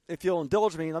 So if you'll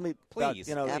indulge me, let me please.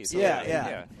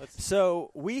 Yeah.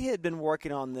 So we had been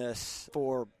working on this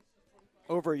for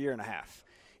over a year and a half.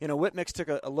 Whip Mix took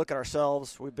a look at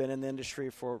ourselves. We've been in the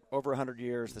industry for over 100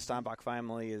 years. The Steinbock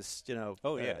family is,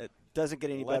 it doesn't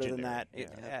get any better than that.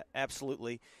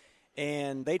 Absolutely.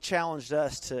 And they challenged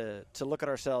us to look at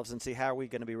ourselves and see how are we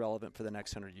going to be relevant for the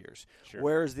next 100 years. Sure.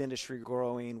 Where is the industry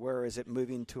growing? Where is it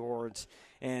moving towards?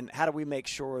 And how do we make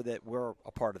sure that we're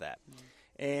a part of that? Mm-hmm.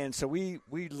 And so we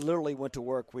literally went to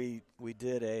work. We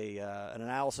did an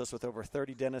analysis with over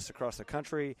 30 dentists across the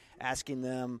country, asking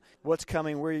them what's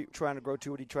coming, where are you trying to grow to,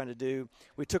 what are you trying to do.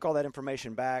 We took all that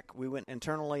information back. We went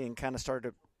internally and kind of started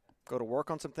to go to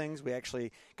work on some things. We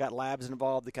actually got labs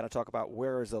involved to kind of talk about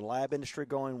where is the lab industry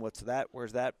going,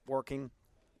 where's that working.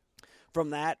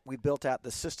 From that, we built out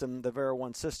the system, the Vera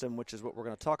One system, which is what we're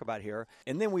going to talk about here.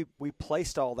 And then we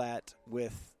placed all that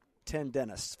with 10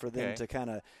 dentists for them to kind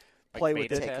of play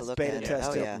with it, beta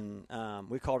test it, and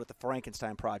we called it the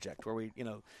Frankenstein Project, where we,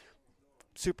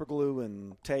 super glue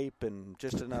and tape and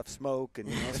just enough smoke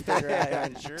and figure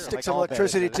out, stick some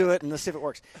electricity to it, and let's see if it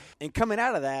works. And coming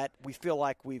out of that, we feel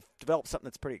like we've developed something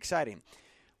that's pretty exciting.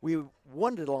 We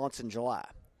wanted to launch in July.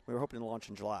 We were hoping to launch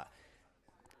in July.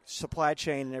 Supply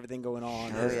chain and everything going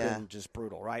on has been just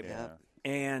brutal, right? Yeah.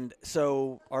 And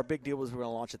so our big deal was we were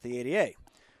going to launch at the ADA.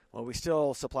 Well, we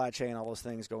still supply chain, all those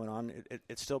things going on.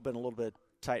 It's still been a little bit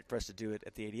tight for us to do it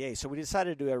at the ADA. So we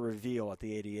decided to do a reveal at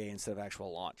the ADA instead of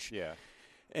actual launch. Yeah.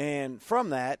 And from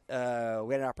that,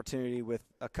 we had an opportunity with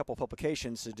a couple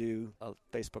publications to do a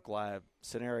Facebook Live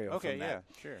scenario. Okay, from that.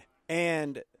 yeah, sure.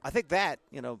 And I think that,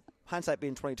 hindsight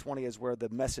being 2020 is where the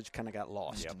message kind of got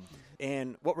lost. Yep.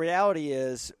 And what reality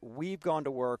is, we've gone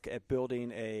to work at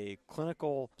building a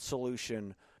clinical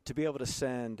solution to be able to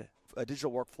send a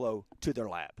digital workflow to their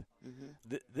lab.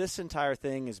 Mm-hmm. This entire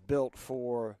thing is built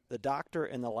for the doctor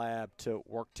and the lab to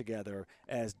work together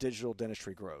as digital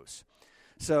dentistry grows.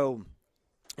 So,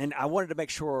 and I wanted to make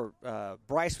sure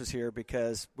Bryce was here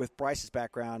because with Bryce's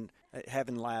background,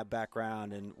 having lab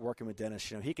background and working with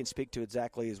dentists, he can speak to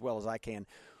exactly as well as I can,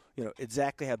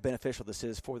 exactly how beneficial this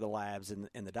is for the labs and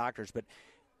the doctors. But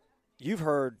you've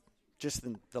heard just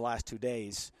in the last 2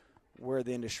 days where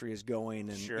the industry is going,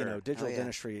 and digital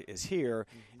dentistry is here,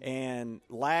 and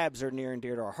labs are near and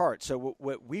dear to our heart. So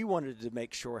what we wanted to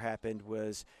make sure happened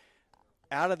was,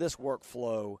 out of this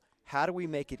workflow, how do we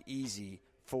make it easy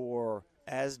for,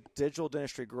 as digital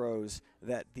dentistry grows,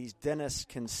 that these dentists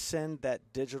can send that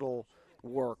digital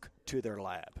work to their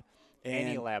lab, and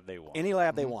any lab they want. Any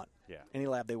lab they want. Yeah. Any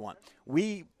lab they want.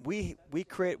 We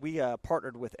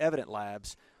partnered with Evident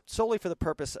Labs solely for the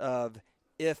purpose of,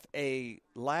 if a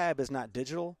lab is not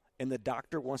digital and the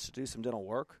doctor wants to do some dental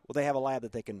work, well, they have a lab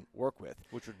that they can work with,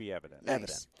 which would be Evident. Nice.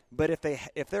 Evident.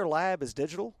 But if their lab is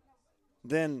digital,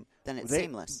 then it's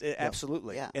seamless.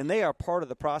 Absolutely. Yeah. And they are part of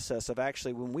the process of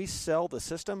actually, when we sell the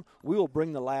system, we will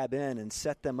bring the lab in and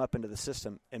set them up into the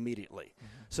system immediately.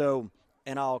 Mm-hmm. So,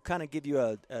 and I'll kind of give you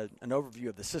an overview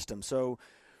of the system. So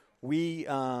we,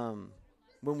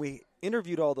 when we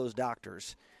interviewed all those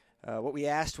doctors, what we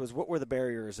asked was, what were the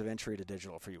barriers of entry to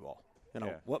digital for you all?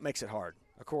 What makes it hard?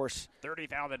 Of course,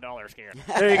 $30,000 scan.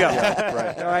 There you go.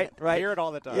 Right. Hear it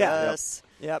all the time. Yes.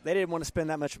 Yeah. They didn't want to spend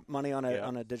that much money on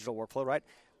a digital workflow, right?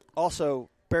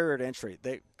 Also, barrier to entry.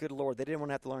 Good Lord, they didn't want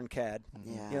to have to learn CAD.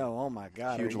 Yeah. Oh my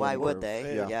God. Huge Why learning would curve.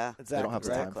 they? Yeah. Exactly. They don't have the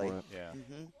time for it. Yeah.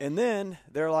 Mm-hmm. And then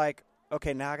they're like,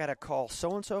 okay, now I got to call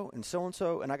so-and-so,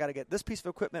 and I got to get this piece of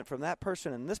equipment from that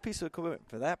person and this piece of equipment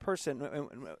for that person.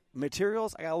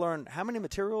 Materials, I got to learn how many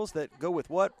materials that go with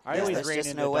what. I always there's ran just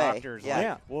into no way. doctors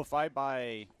Yeah. well, if I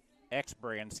buy X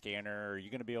brand scanner, are you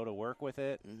going to be able to work with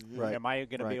it? Mm-hmm. Right. Am I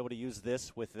going to be able to use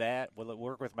this with that? Will it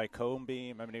work with my comb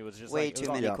beam? I mean, it was just way like,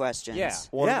 too many questions. Yeah.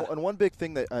 Well, and one big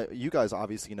thing that you guys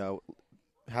obviously know,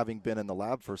 having been in the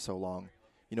lab for so long,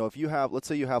 if you have, let's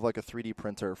say you have like a 3D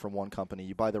printer from one company,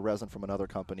 you buy the resin from another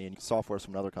company, and software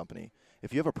from another company.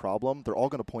 If you have a problem, they're all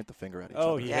going to point the finger at each other.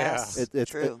 Oh, yeah. Yes,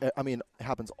 It's true. it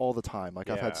happens all the time. Like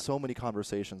I've had so many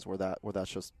conversations where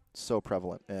that's just so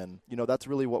prevalent, and that's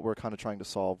really what we're kind of trying to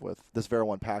solve with this Vera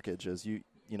One package. Is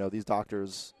these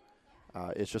doctors,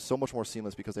 it's just so much more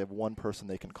seamless because they have one person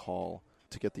they can call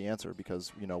to get the answer,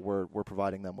 because we're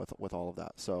providing them with all of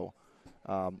that. So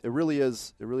it really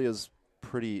is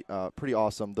pretty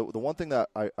awesome. The one thing that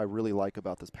I really like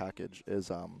about this package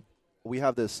is we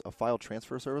have a file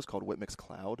transfer service called Whip Mix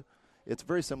Cloud. It's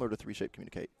very similar to 3Shape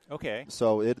Communicate. Okay.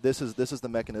 So this is the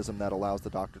mechanism that allows the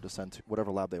doctor to send to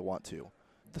whatever lab they want to.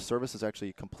 The service is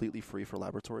actually completely free for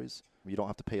laboratories. You don't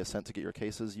have to pay a cent to get your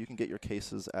cases. You can get your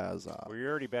cases as... Well, you're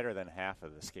already better than half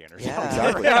of the scanners. Yeah,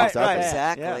 exactly.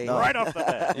 exactly. No. Right off the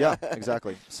bat. Yeah,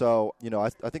 exactly. So, I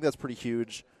think that's pretty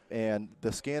huge. And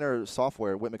the scanner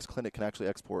software, Whitmix Clinic, can actually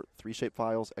export 3Shape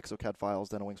files, ExoCAD files,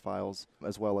 DentalWings files,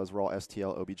 as well as raw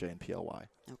STL, OBJ, and PLY.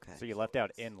 Okay. So you left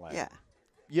out in-lab. Yeah.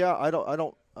 Yeah, I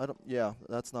don't. Yeah,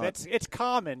 that's not. It's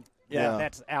common. Yeah.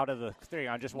 That's out of the thing.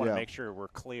 I just want to make sure we're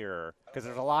clear because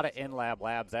there's a lot of in-lab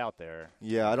labs out there.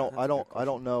 Yeah, I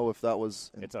don't know if that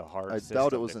was. It's a hard. I system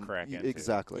doubt it was to crack into.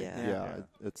 exactly. Yeah.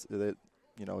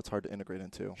 It's hard to integrate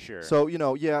into. Sure. So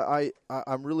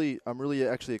I'm really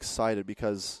actually excited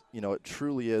because it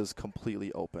truly is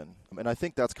completely open, and I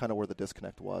think that's kind of where the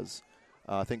disconnect was.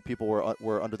 I think people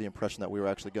were under the impression that we were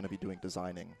actually going to be doing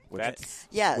designing.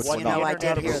 Yes, we're not. I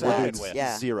did hear that. We're doing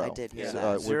Yeah, zero. I did hear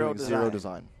that. We're doing zero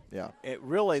design. Yeah. It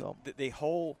really, the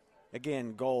whole,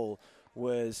 goal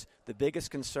was the biggest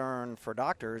concern for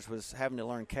doctors was having to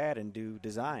learn CAD and do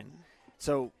design.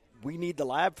 So we need the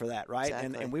lab for that, right?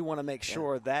 Exactly. And we want to make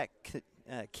sure that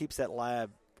keeps that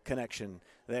lab connection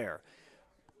there.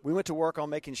 We went to work on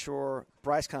making sure,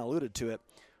 Bryce kind of alluded to it,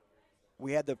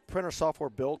 we had the printer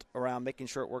software built around making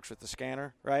sure it works with the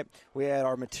scanner, right? We had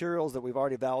our materials that we've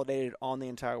already validated on the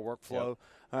entire workflow. Yep.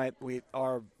 All right,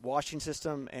 our washing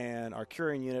system and our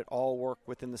curing unit all work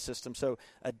within the system. So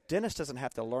a dentist doesn't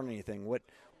have to learn anything.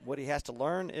 What he has to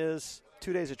learn is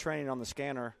 2 days of training on the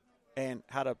scanner and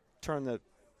how to turn the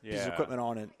piece of equipment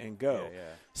on and go. Yeah.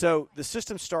 So the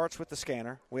system starts with the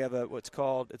scanner. We have it's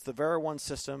the Vera 1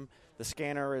 system. The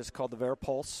scanner is called the Vera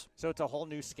Pulse. So it's a whole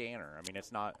new scanner. I mean,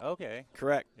 it's not okay.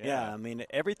 Correct. Yeah. I mean,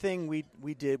 everything we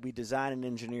designed and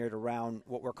engineered around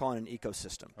what we're calling an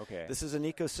ecosystem. Okay. This is an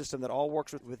ecosystem that all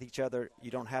works with each other.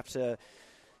 You don't have to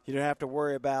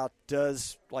worry about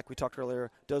like we talked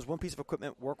earlier, does one piece of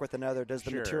equipment work with another? Does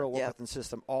the material work with the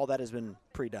system? All that has been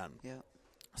pre-done. Yeah.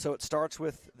 So it starts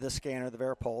with the scanner, the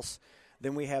Vera Pulse.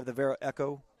 Then we have the Vera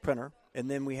Echo printer. And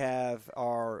then we have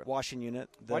our washing unit.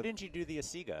 Why didn't you do the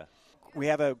Asiga? We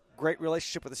have a great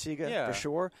relationship with the Asiga, for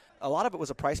sure. A lot of it was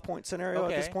a price point scenario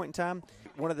at this point in time.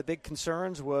 One of the big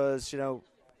concerns was,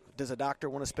 does a doctor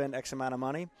want to spend X amount of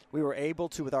money? We were able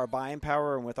to, with our buying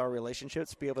power and with our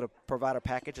relationships, be able to provide a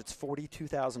package. It's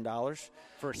 $42,000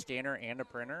 for a scanner and a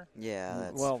printer. Yeah,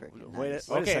 that's wait nice.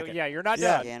 a second. Yeah, you're not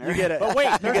done. You get it. But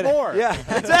wait, there's more. Yeah,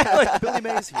 exactly. Billy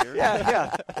Mays here.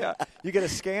 Yeah. You get a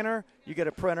scanner, you get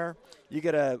a printer, you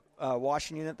get a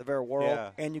washing unit, the Vera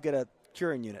World, and you get a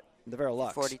curing unit, the Vera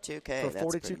Lux. $42K. For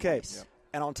 $42K. Nice. Yep.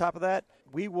 And on top of that,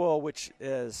 we will, which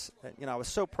is, I was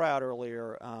so proud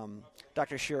earlier,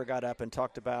 Dr. Shearer got up and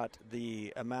talked about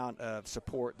the amount of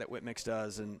support that Whitmix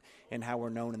does and how we're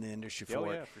known in the industry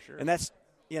for it. Yeah, for sure. And that's,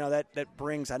 that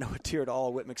brings, I know, a tear to all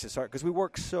of Whitmix's heart because we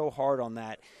work so hard on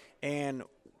that. And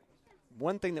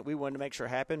one thing that we wanted to make sure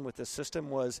happened with this system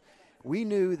was we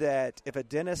knew that if a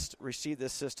dentist received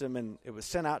this system and it was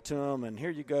sent out to them and here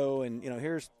you go and,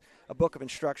 here's a book of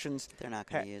instructions. They're not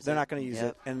going to use it. They're not going to use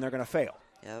it, and they're going to fail.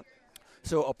 Yep.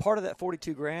 So a part of that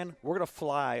 $42,000, we're going to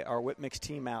fly our Whitmix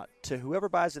team out to whoever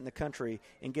buys it in the country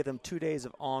and give them 2 days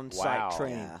of on-site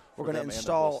training. Yeah. We're going to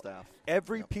install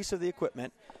every piece of the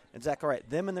equipment. Exactly right.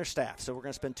 Them and their staff. So we're going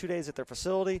to spend 2 days at their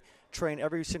facility, train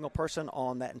every single person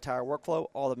on that entire workflow,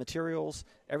 all the materials,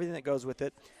 everything that goes with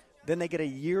it. Then they get a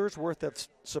year's worth of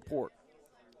support,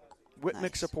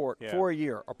 Whitmix support for a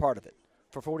year, a part of it,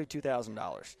 for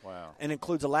 $42,000. Wow. And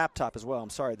includes a laptop as well.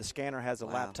 I'm sorry, the scanner has a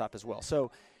laptop as well.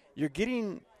 So you're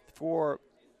getting, for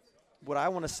what I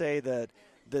want to say, the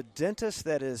dentist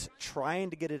that is trying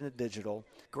to get into digital,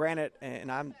 granted,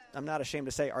 and I'm not ashamed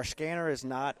to say, our scanner is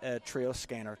not a Trio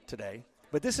scanner today.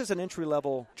 But this is an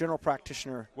entry-level general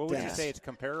practitioner What would dentist. you say it's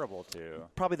comparable to?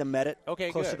 Probably the Medit. Okay,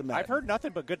 close good. to the Medit. I've heard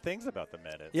nothing but good things about the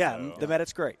Medit. Yeah, so. the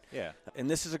Medit's great. Yeah. And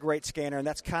this is a great scanner, and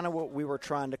that's kind of what we were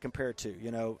trying to compare to.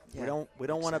 We don't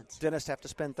want a dentist to have to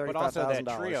spend $35,000. But also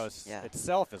that Trio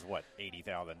itself is what,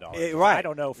 $80,000. Right. I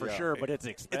don't know for sure, but it's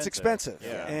expensive. It's expensive.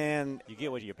 Yeah. And you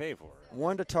get what you pay for.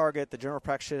 One, to target the general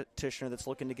practitioner that's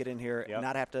looking to get in here and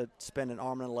not have to spend an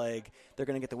arm and a leg. They're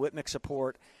going to get the Whitmix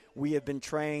support. We have been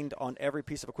trained on every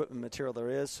piece of equipment material there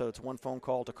is, so it's one phone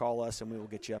call to call us, and we will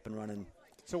get you up and running.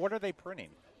 So what are they printing?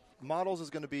 Models is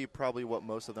going to be probably what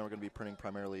most of them are going to be printing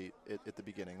primarily at the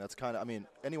beginning. That's kind of,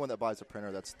 anyone that buys a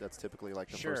printer, that's typically like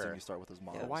the first thing you start with is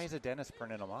models. Yeah. Why is a dentist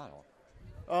printing a model?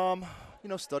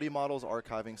 Study models,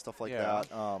 archiving, stuff like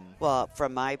that. Well,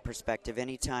 from my perspective,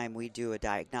 anytime we do a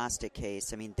diagnostic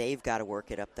case, they've got to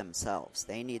work it up themselves.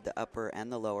 They need the upper and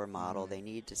the lower model. They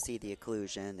need to see the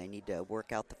occlusion. They need to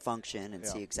work out the function and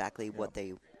see exactly what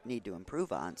they need to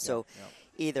improve on. So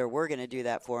either we're going to do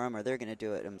that for them or they're going to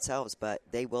do it themselves, but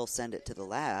they will send it to the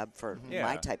lab for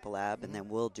my type of lab, and then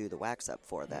we'll do the wax up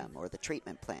for them or the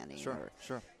treatment planning. Sure.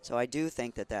 So I do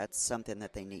think that that's something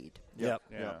that they need. Yep.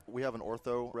 We have an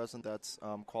ortho resin that's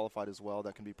qualified as well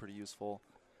that can be pretty useful.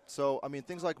 So, I mean,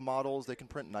 things like models, they can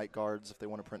print night guards if they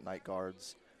want to print night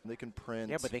guards. They can print.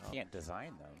 Yeah, but they can't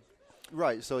design them.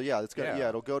 Right. So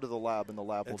it'll go to the lab, and the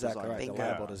lab will design. Right. The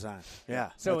lab will design.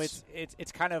 Yeah. So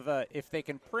it's kind of if they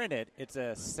can print it, it's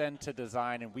a send to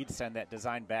design, and we'd send that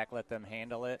design back, let them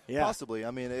handle it. Yeah. Possibly.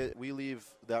 I mean, we leave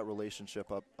that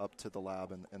relationship up to the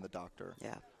lab and the doctor.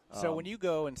 Yeah. So when you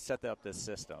go and set up this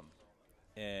system,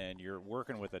 and you're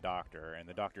working with a doctor, and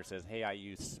the doctor says, "Hey, I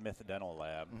use Smith Dental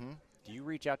Lab." Mm-hmm. Do you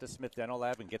reach out to Smith Dental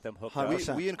Lab and get them hooked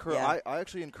up? We encourage. I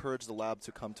actually encourage the lab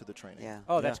to come to the training. Yeah.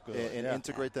 Oh, that's good. And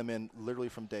integrate them in literally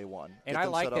from day one. And I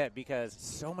like that because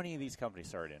so many of these companies,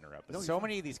 sorry to interrupt, but so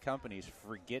many of these companies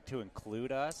forget to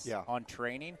include us on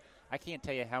training. I can't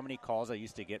tell you how many calls I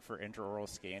used to get for intraoral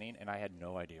scanning, and I had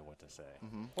no idea what to say.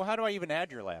 Mm-hmm. Well, how do I even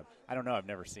add your lab? I don't know. I've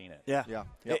never seen it. Yeah.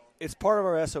 Yep. It's part of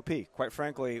our SOP, quite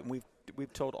frankly.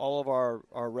 We've told all of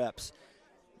our reps,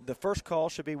 the first call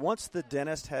should be, once the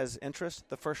dentist has interest,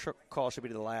 the first call should be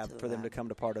to the lab for them to come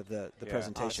to part of the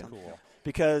presentation. Awesome. Cool.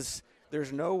 Because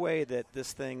there's no way that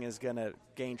this thing is going to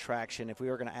gain traction if we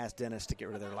were going to ask dentists to get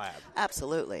rid of their lab.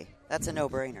 Absolutely. That's a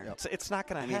no-brainer. Yep. It's not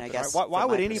going to happen. I guess right? Why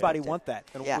would anybody want that?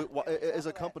 And as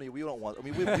a company, we don't want. I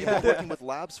mean, we've been working with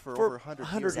labs for over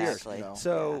 100 years. Exactly. You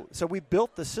know? So we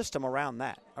built the system around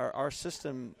that. Our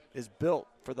system is built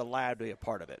for the lab to be a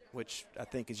part of it, which I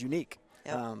think is unique.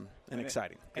 Yep. And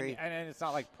exciting. And it's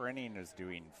not like printing is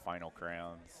doing final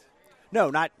crowns.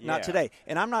 No, not today.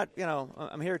 And I'm not,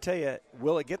 I'm here to tell you,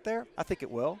 will it get there? I think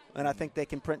it will. And I think they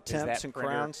can print temps and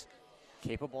crowns.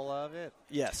 Capable of it?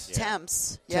 Yes. Yeah.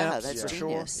 Temps. Yeah, that's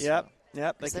genius. Sure.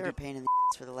 Yep. Because they're a pain in the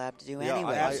ass for the lab to do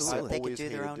anyway. Absolutely. They could do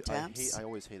their own temps. I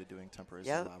always hated doing temporaries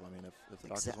in the lab. I mean, if the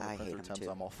doctors want to print their temps, too.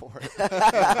 I'm all for it.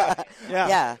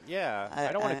 Yeah.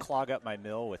 I don't want to clog up my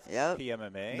mill with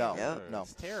PMMA. No.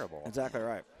 It's terrible. Exactly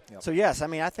right. Yep. So, yes, I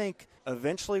mean, I think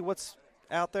eventually what's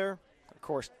out there, of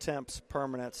course, temps,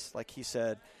 permanents, like he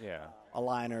said,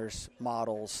 aligners,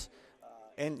 models,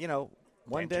 and,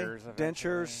 one day,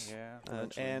 dentures.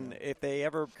 And if they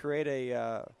ever create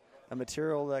a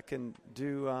material that can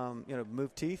do,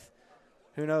 move teeth,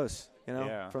 who knows,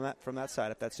 from that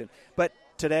side, if that's soon. But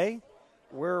today,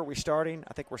 where are we starting?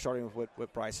 I think we're starting with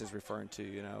what Bryce is referring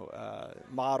to,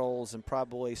 models and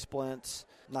probably splints,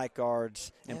 night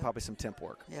guards, and probably some temp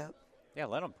work. Yep. Yeah,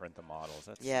 let them print the models.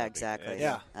 That's exactly.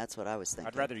 Yeah. That's what I was thinking.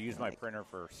 I'd rather use my printer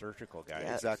for surgical guys.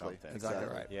 Yeah, exactly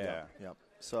right. Yeah.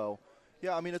 So,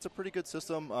 I mean, it's a pretty good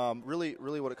system.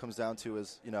 Really what it comes down to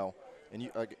is, and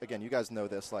you guys know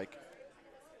this, like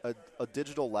a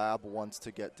digital lab wants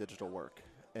to get digital work.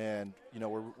 And,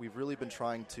 we've really been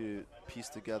trying to piece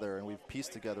together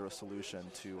a solution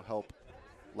to help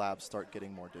labs start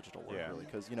getting more digital work, really.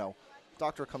 Because,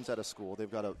 doctor comes out of school,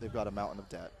 they've got a mountain of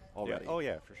debt already. Yeah. Oh,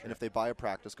 yeah, for sure. And if they buy a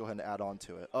practice, go ahead and add on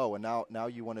to it. Oh, and now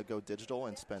you want to go digital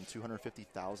and spend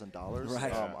 $250,000?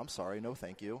 Right. I'm sorry, no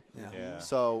thank you. Yeah.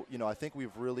 So, I think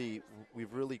we've really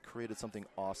created something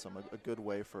awesome, a good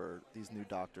way for these new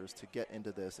doctors to get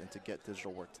into this and to get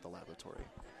digital work to the laboratory.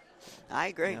 I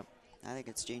agree. Yep. I think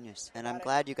it's genius. And I'm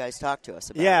glad you guys talked to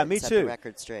us about it. Me set too. the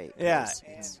record straight. Yeah.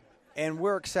 And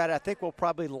we're excited. I think we'll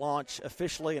probably launch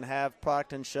officially and have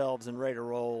product in shelves and ready to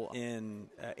roll in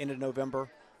end of November,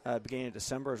 beginning of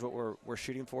December is what we're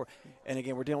shooting for. And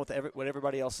again, we're dealing with what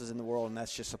everybody else is in the world, and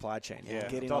that's just supply chain. Yeah.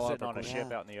 Getting it's all all sitting on a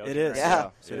ship out in the ocean. It is.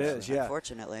 Right? It is. Yeah.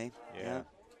 Unfortunately. Yeah.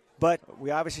 But we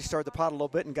obviously started the pot a little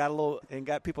bit and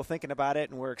got people thinking about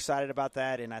it, and we're excited about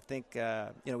that. And I think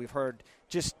we've heard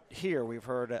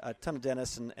a ton of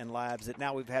dentists and labs that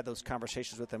now we've had those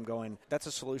conversations with them going, that's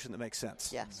a solution that makes sense.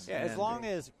 Yes. Yeah, as long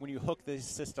as when you hook these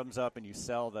systems up and you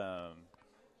sell them,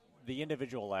 the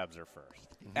individual labs are first.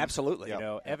 Mm-hmm. Absolutely.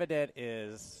 Evident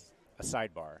is a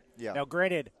sidebar. Yeah. Now,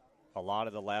 granted, a lot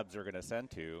of the labs they're going to send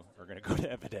to are going to go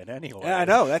to Evident anyway. Yeah, I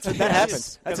know. That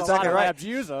happens. That's exactly a lot of right. Labs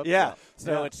use them. Yeah.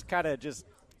 So it's kind of just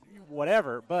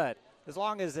whatever. But as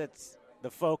long as the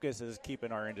focus is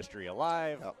keeping our industry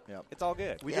alive, it's all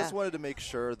good. We just wanted to make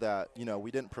sure that, we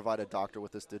didn't provide a doctor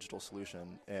with this digital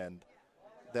solution and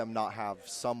them not have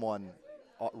someone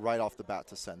right off the bat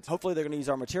to send to. Hopefully they're going to use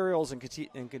our materials and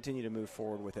continue to move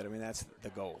forward with it. I mean, that's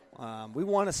the goal. We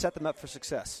want to set them up for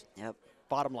success. Yep.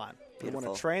 Bottom line. Beautiful. We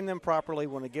want to train them properly.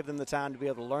 We want to give them the time to be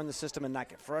able to learn the system and not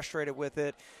get frustrated with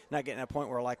it, not getting to a point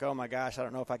where like, oh, my gosh, I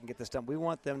don't know if I can get this done. We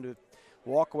want them to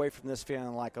walk away from this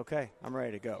feeling like, okay, I'm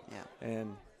ready to go. Yeah.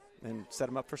 And set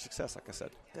them up for success, like I said.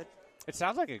 Good. It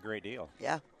sounds like a great deal.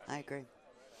 Yeah, I agree.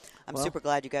 I'm super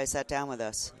glad you guys sat down with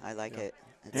us. I like it.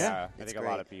 I think great. a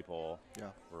lot of people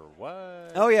were,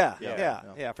 what? Oh,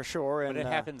 yeah, for sure. And it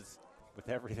happens with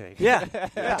everything.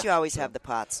 But you always have the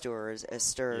pot stirs,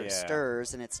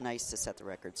 and it's nice to set the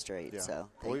record straight. So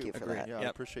thank you for that. Yeah, I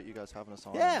appreciate you guys having us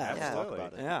on. Yeah, and talk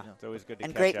about it. Yeah, it's always good to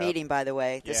and catch great up. meeting, by the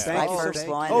way. This is Thank my you. first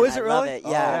one. Oh, is it I really? love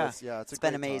it. Yeah, it's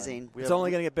been amazing. It's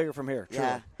only going to get bigger from here.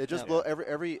 Yeah, it just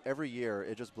every year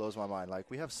it just blows my mind.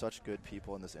 Like, we have such good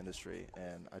people in this industry,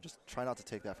 and I just try not to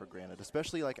take that for granted,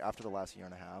 especially like after the last year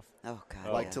and a half. Oh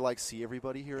God, to see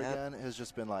everybody here again has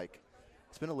just been like.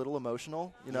 It's been a little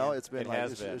emotional, It's been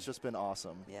it's just been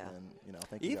awesome. Yeah, and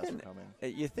thank you guys for coming.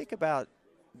 You think about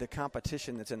the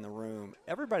competition that's in the room.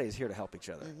 Everybody is here to help each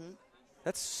other. Mm-hmm.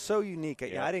 That's so unique.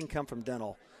 I didn't come from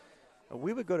dental.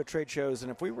 We would go to trade shows,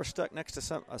 and if we were stuck next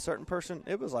to a certain person,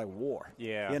 it was like war.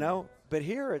 Yeah, But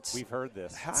here we've heard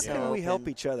this. How can we help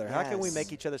each other? How can we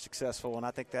make each other successful? And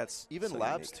I think that's even so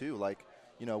labs unique. too. Like,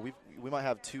 we might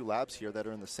have 2 labs here that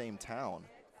are in the same town,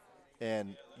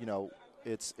 and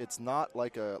It's not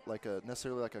like a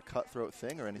necessarily like a cutthroat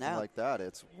thing or anything like that.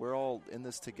 We're all in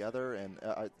this together, and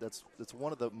that's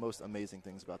one of the most amazing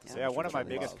things about this. Yeah, one of my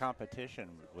biggest competition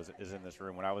is in this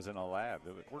room. When I was in a lab,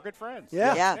 we're good friends.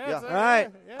 Yeah. Right.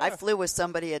 I flew with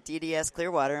somebody at DDS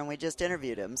Clearwater, and we just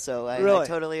interviewed him. So I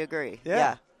totally agree.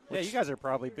 Yeah. Yeah, you guys are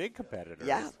probably big competitors.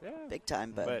 Yeah, big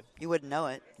time, but you wouldn't know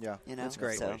it. Yeah, that's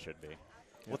great. So. Should be.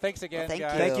 Well, thanks again, thank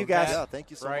guys. Thank you, guys. Yeah,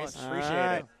 thank you so Bryce, much.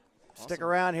 Appreciate it. Awesome. Stick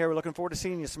around here. We're looking forward to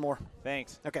seeing you some more.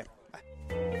 Thanks. Okay. Bye.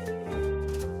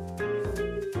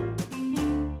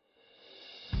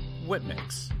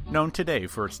 Whitmix, known today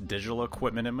for its digital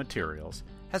equipment and materials,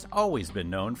 has always been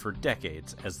known for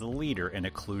decades as the leader in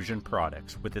occlusion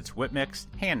products with its Whitmix,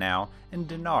 Hanau, and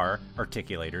Denar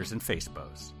articulators and face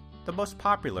bows. The most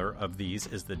popular of these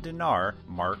is the Denar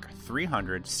Mark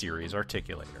 300 series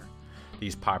articulator.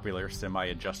 These popular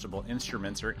semi-adjustable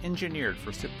instruments are engineered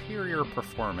for superior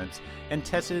performance and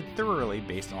tested thoroughly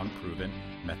based on proven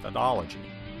methodology.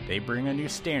 They bring a new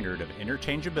standard of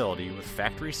interchangeability with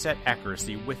factory-set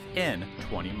accuracy within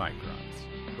 20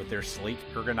 microns. With their sleek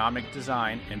ergonomic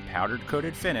design and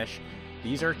powdered-coated finish,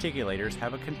 these articulators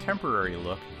have a contemporary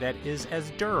look that is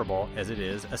as durable as it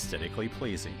is aesthetically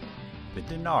pleasing. The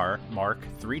Denar Mark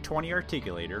 320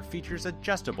 articulator features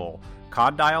adjustable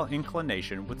condyle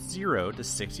inclination with 0 to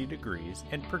 60 degrees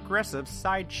and progressive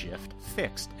side shift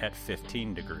fixed at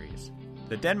 15 degrees.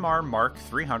 The Denar Mark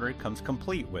 300 comes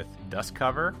complete with dust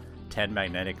cover, 10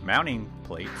 magnetic mounting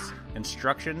plates,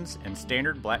 instructions, and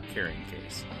standard black carrying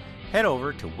case. Head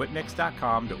over to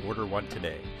Whitmix.com to order one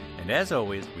today. And as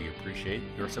always, we appreciate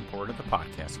your support of the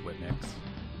podcast, Whitmix.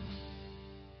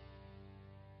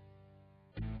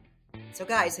 So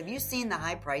guys, have you seen the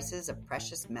high prices of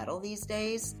precious metal these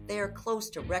days? They are close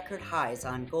to record highs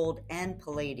on gold and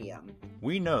palladium.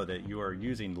 We know that you are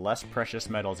using less precious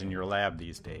metals in your lab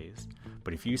these days,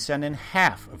 but if you send in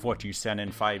half of what you sent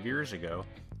in 5 years ago,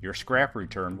 your scrap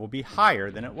return will be higher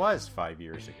than it was 5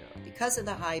 years ago. Because of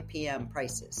the high PM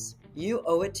prices, you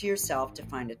owe it to yourself to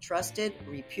find a trusted,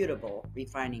 reputable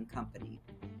refining company.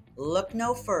 Look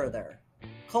no further.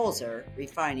 Colzer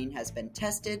Refining has been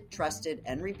tested, trusted,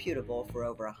 and reputable for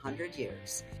over 100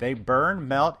 years. They burn,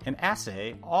 melt, and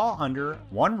assay all under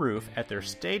one roof at their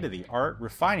state-of-the-art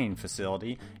refining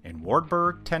facility in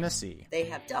Wartburg, Tennessee. They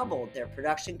have doubled their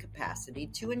production capacity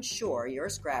to ensure your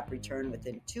scrap return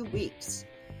within 2 weeks.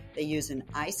 They use an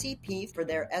ICP for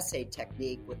their assay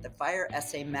technique with the fire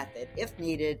assay method if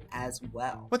needed as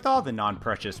well. With all the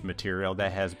non-precious material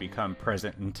that has become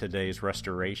present in today's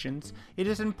restorations, it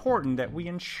is important that we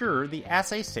ensure the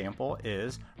assay sample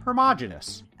is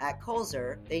homogeneous. At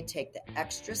Colzer, they take the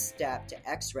extra step to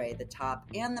x-ray the top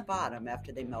and the bottom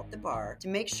after they melt the bar to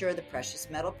make sure the precious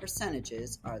metal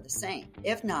percentages are the same.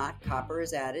 If not, copper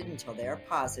is added until they are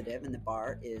positive and the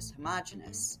bar is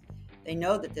homogeneous. They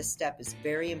know that this step is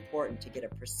very important to get a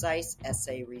precise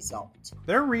assay result.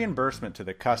 Their reimbursement to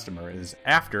the customer is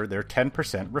after their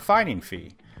 10% refining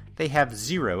fee. They have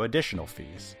 0 additional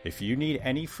fees. If you need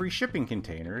any free shipping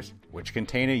containers, which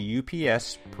contain a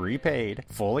UPS prepaid,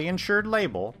 fully insured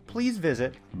label, please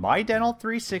visit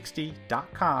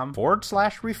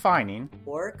mydental360.com/refining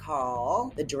or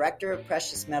call the Director of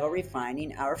Precious Metal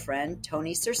Refining, our friend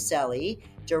Tony Cercelli,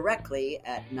 directly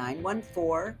at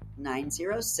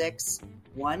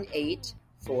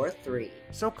 914-906-1843.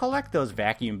 So collect those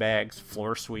vacuum bags,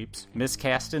 floor sweeps,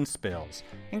 miscast, and spills,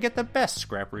 and get the best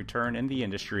scrap return in the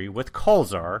industry with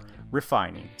Colzer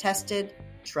Refining. Tested,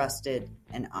 trusted,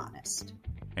 and honest.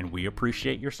 And we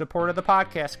appreciate your support of the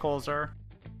podcast, Colzer.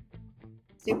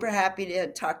 Super happy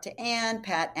to talk to Ann,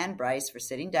 Pat, and Bryce for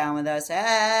sitting down with us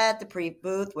at the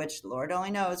pre-booth, which Lord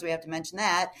only knows we have to mention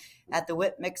that, at the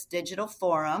Whitmix Digital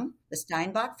Forum. The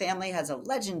Steinbock family has a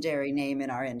legendary name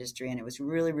in our industry, and it was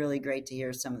really, really great to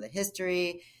hear some of the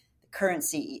history, the current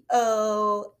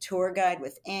CEO, tour guide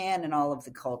with Ann, and all of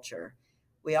the culture.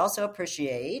 We also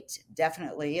appreciate,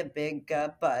 definitely a big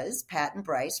buzz, Pat and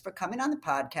Bryce, for coming on the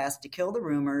podcast to kill the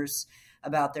rumors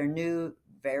about their new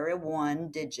Vera 1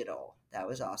 Digital. That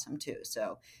was awesome, too.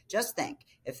 So just think,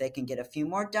 if they can get a few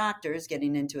more doctors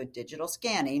getting into a digital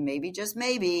scanning, maybe, just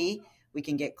maybe, we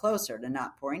can get closer to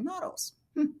not pouring models.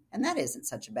 And that isn't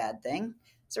such a bad thing.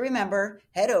 So remember,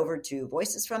 head over to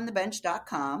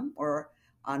voicesfromthebench.com or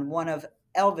on one of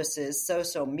Elvis's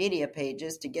social media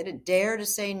pages to get a Dare to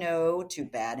Say No to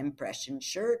Bad Impression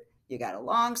shirt. You got a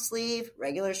long sleeve,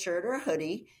 regular shirt, or a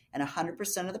hoodie, and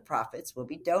 100% of the profits will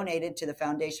be donated to the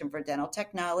Foundation for Dental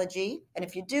Technology. And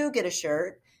if you do get a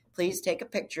shirt, please take a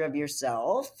picture of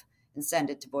yourself and send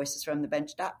it to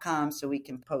voicesfromthebench.com so we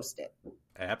can post it.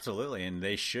 Absolutely, and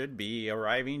they should be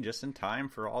arriving just in time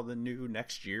for all the new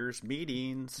next year's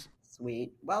meetings.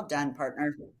 Sweet. Well done,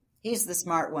 partner. He's the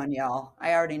smart one, y'all.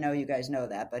 I already know you guys know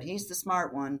that, but he's the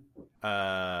smart one.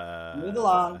 Move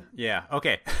along. Yeah,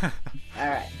 okay. All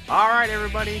right. All right,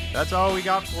 everybody. That's all we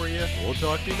got for you. We'll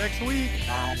talk to you next week.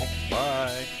 Bye.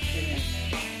 Bye.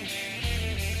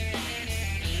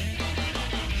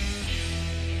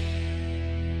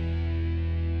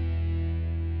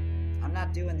 I'm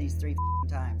not doing these 3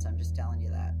 times. I'm just telling you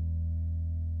that.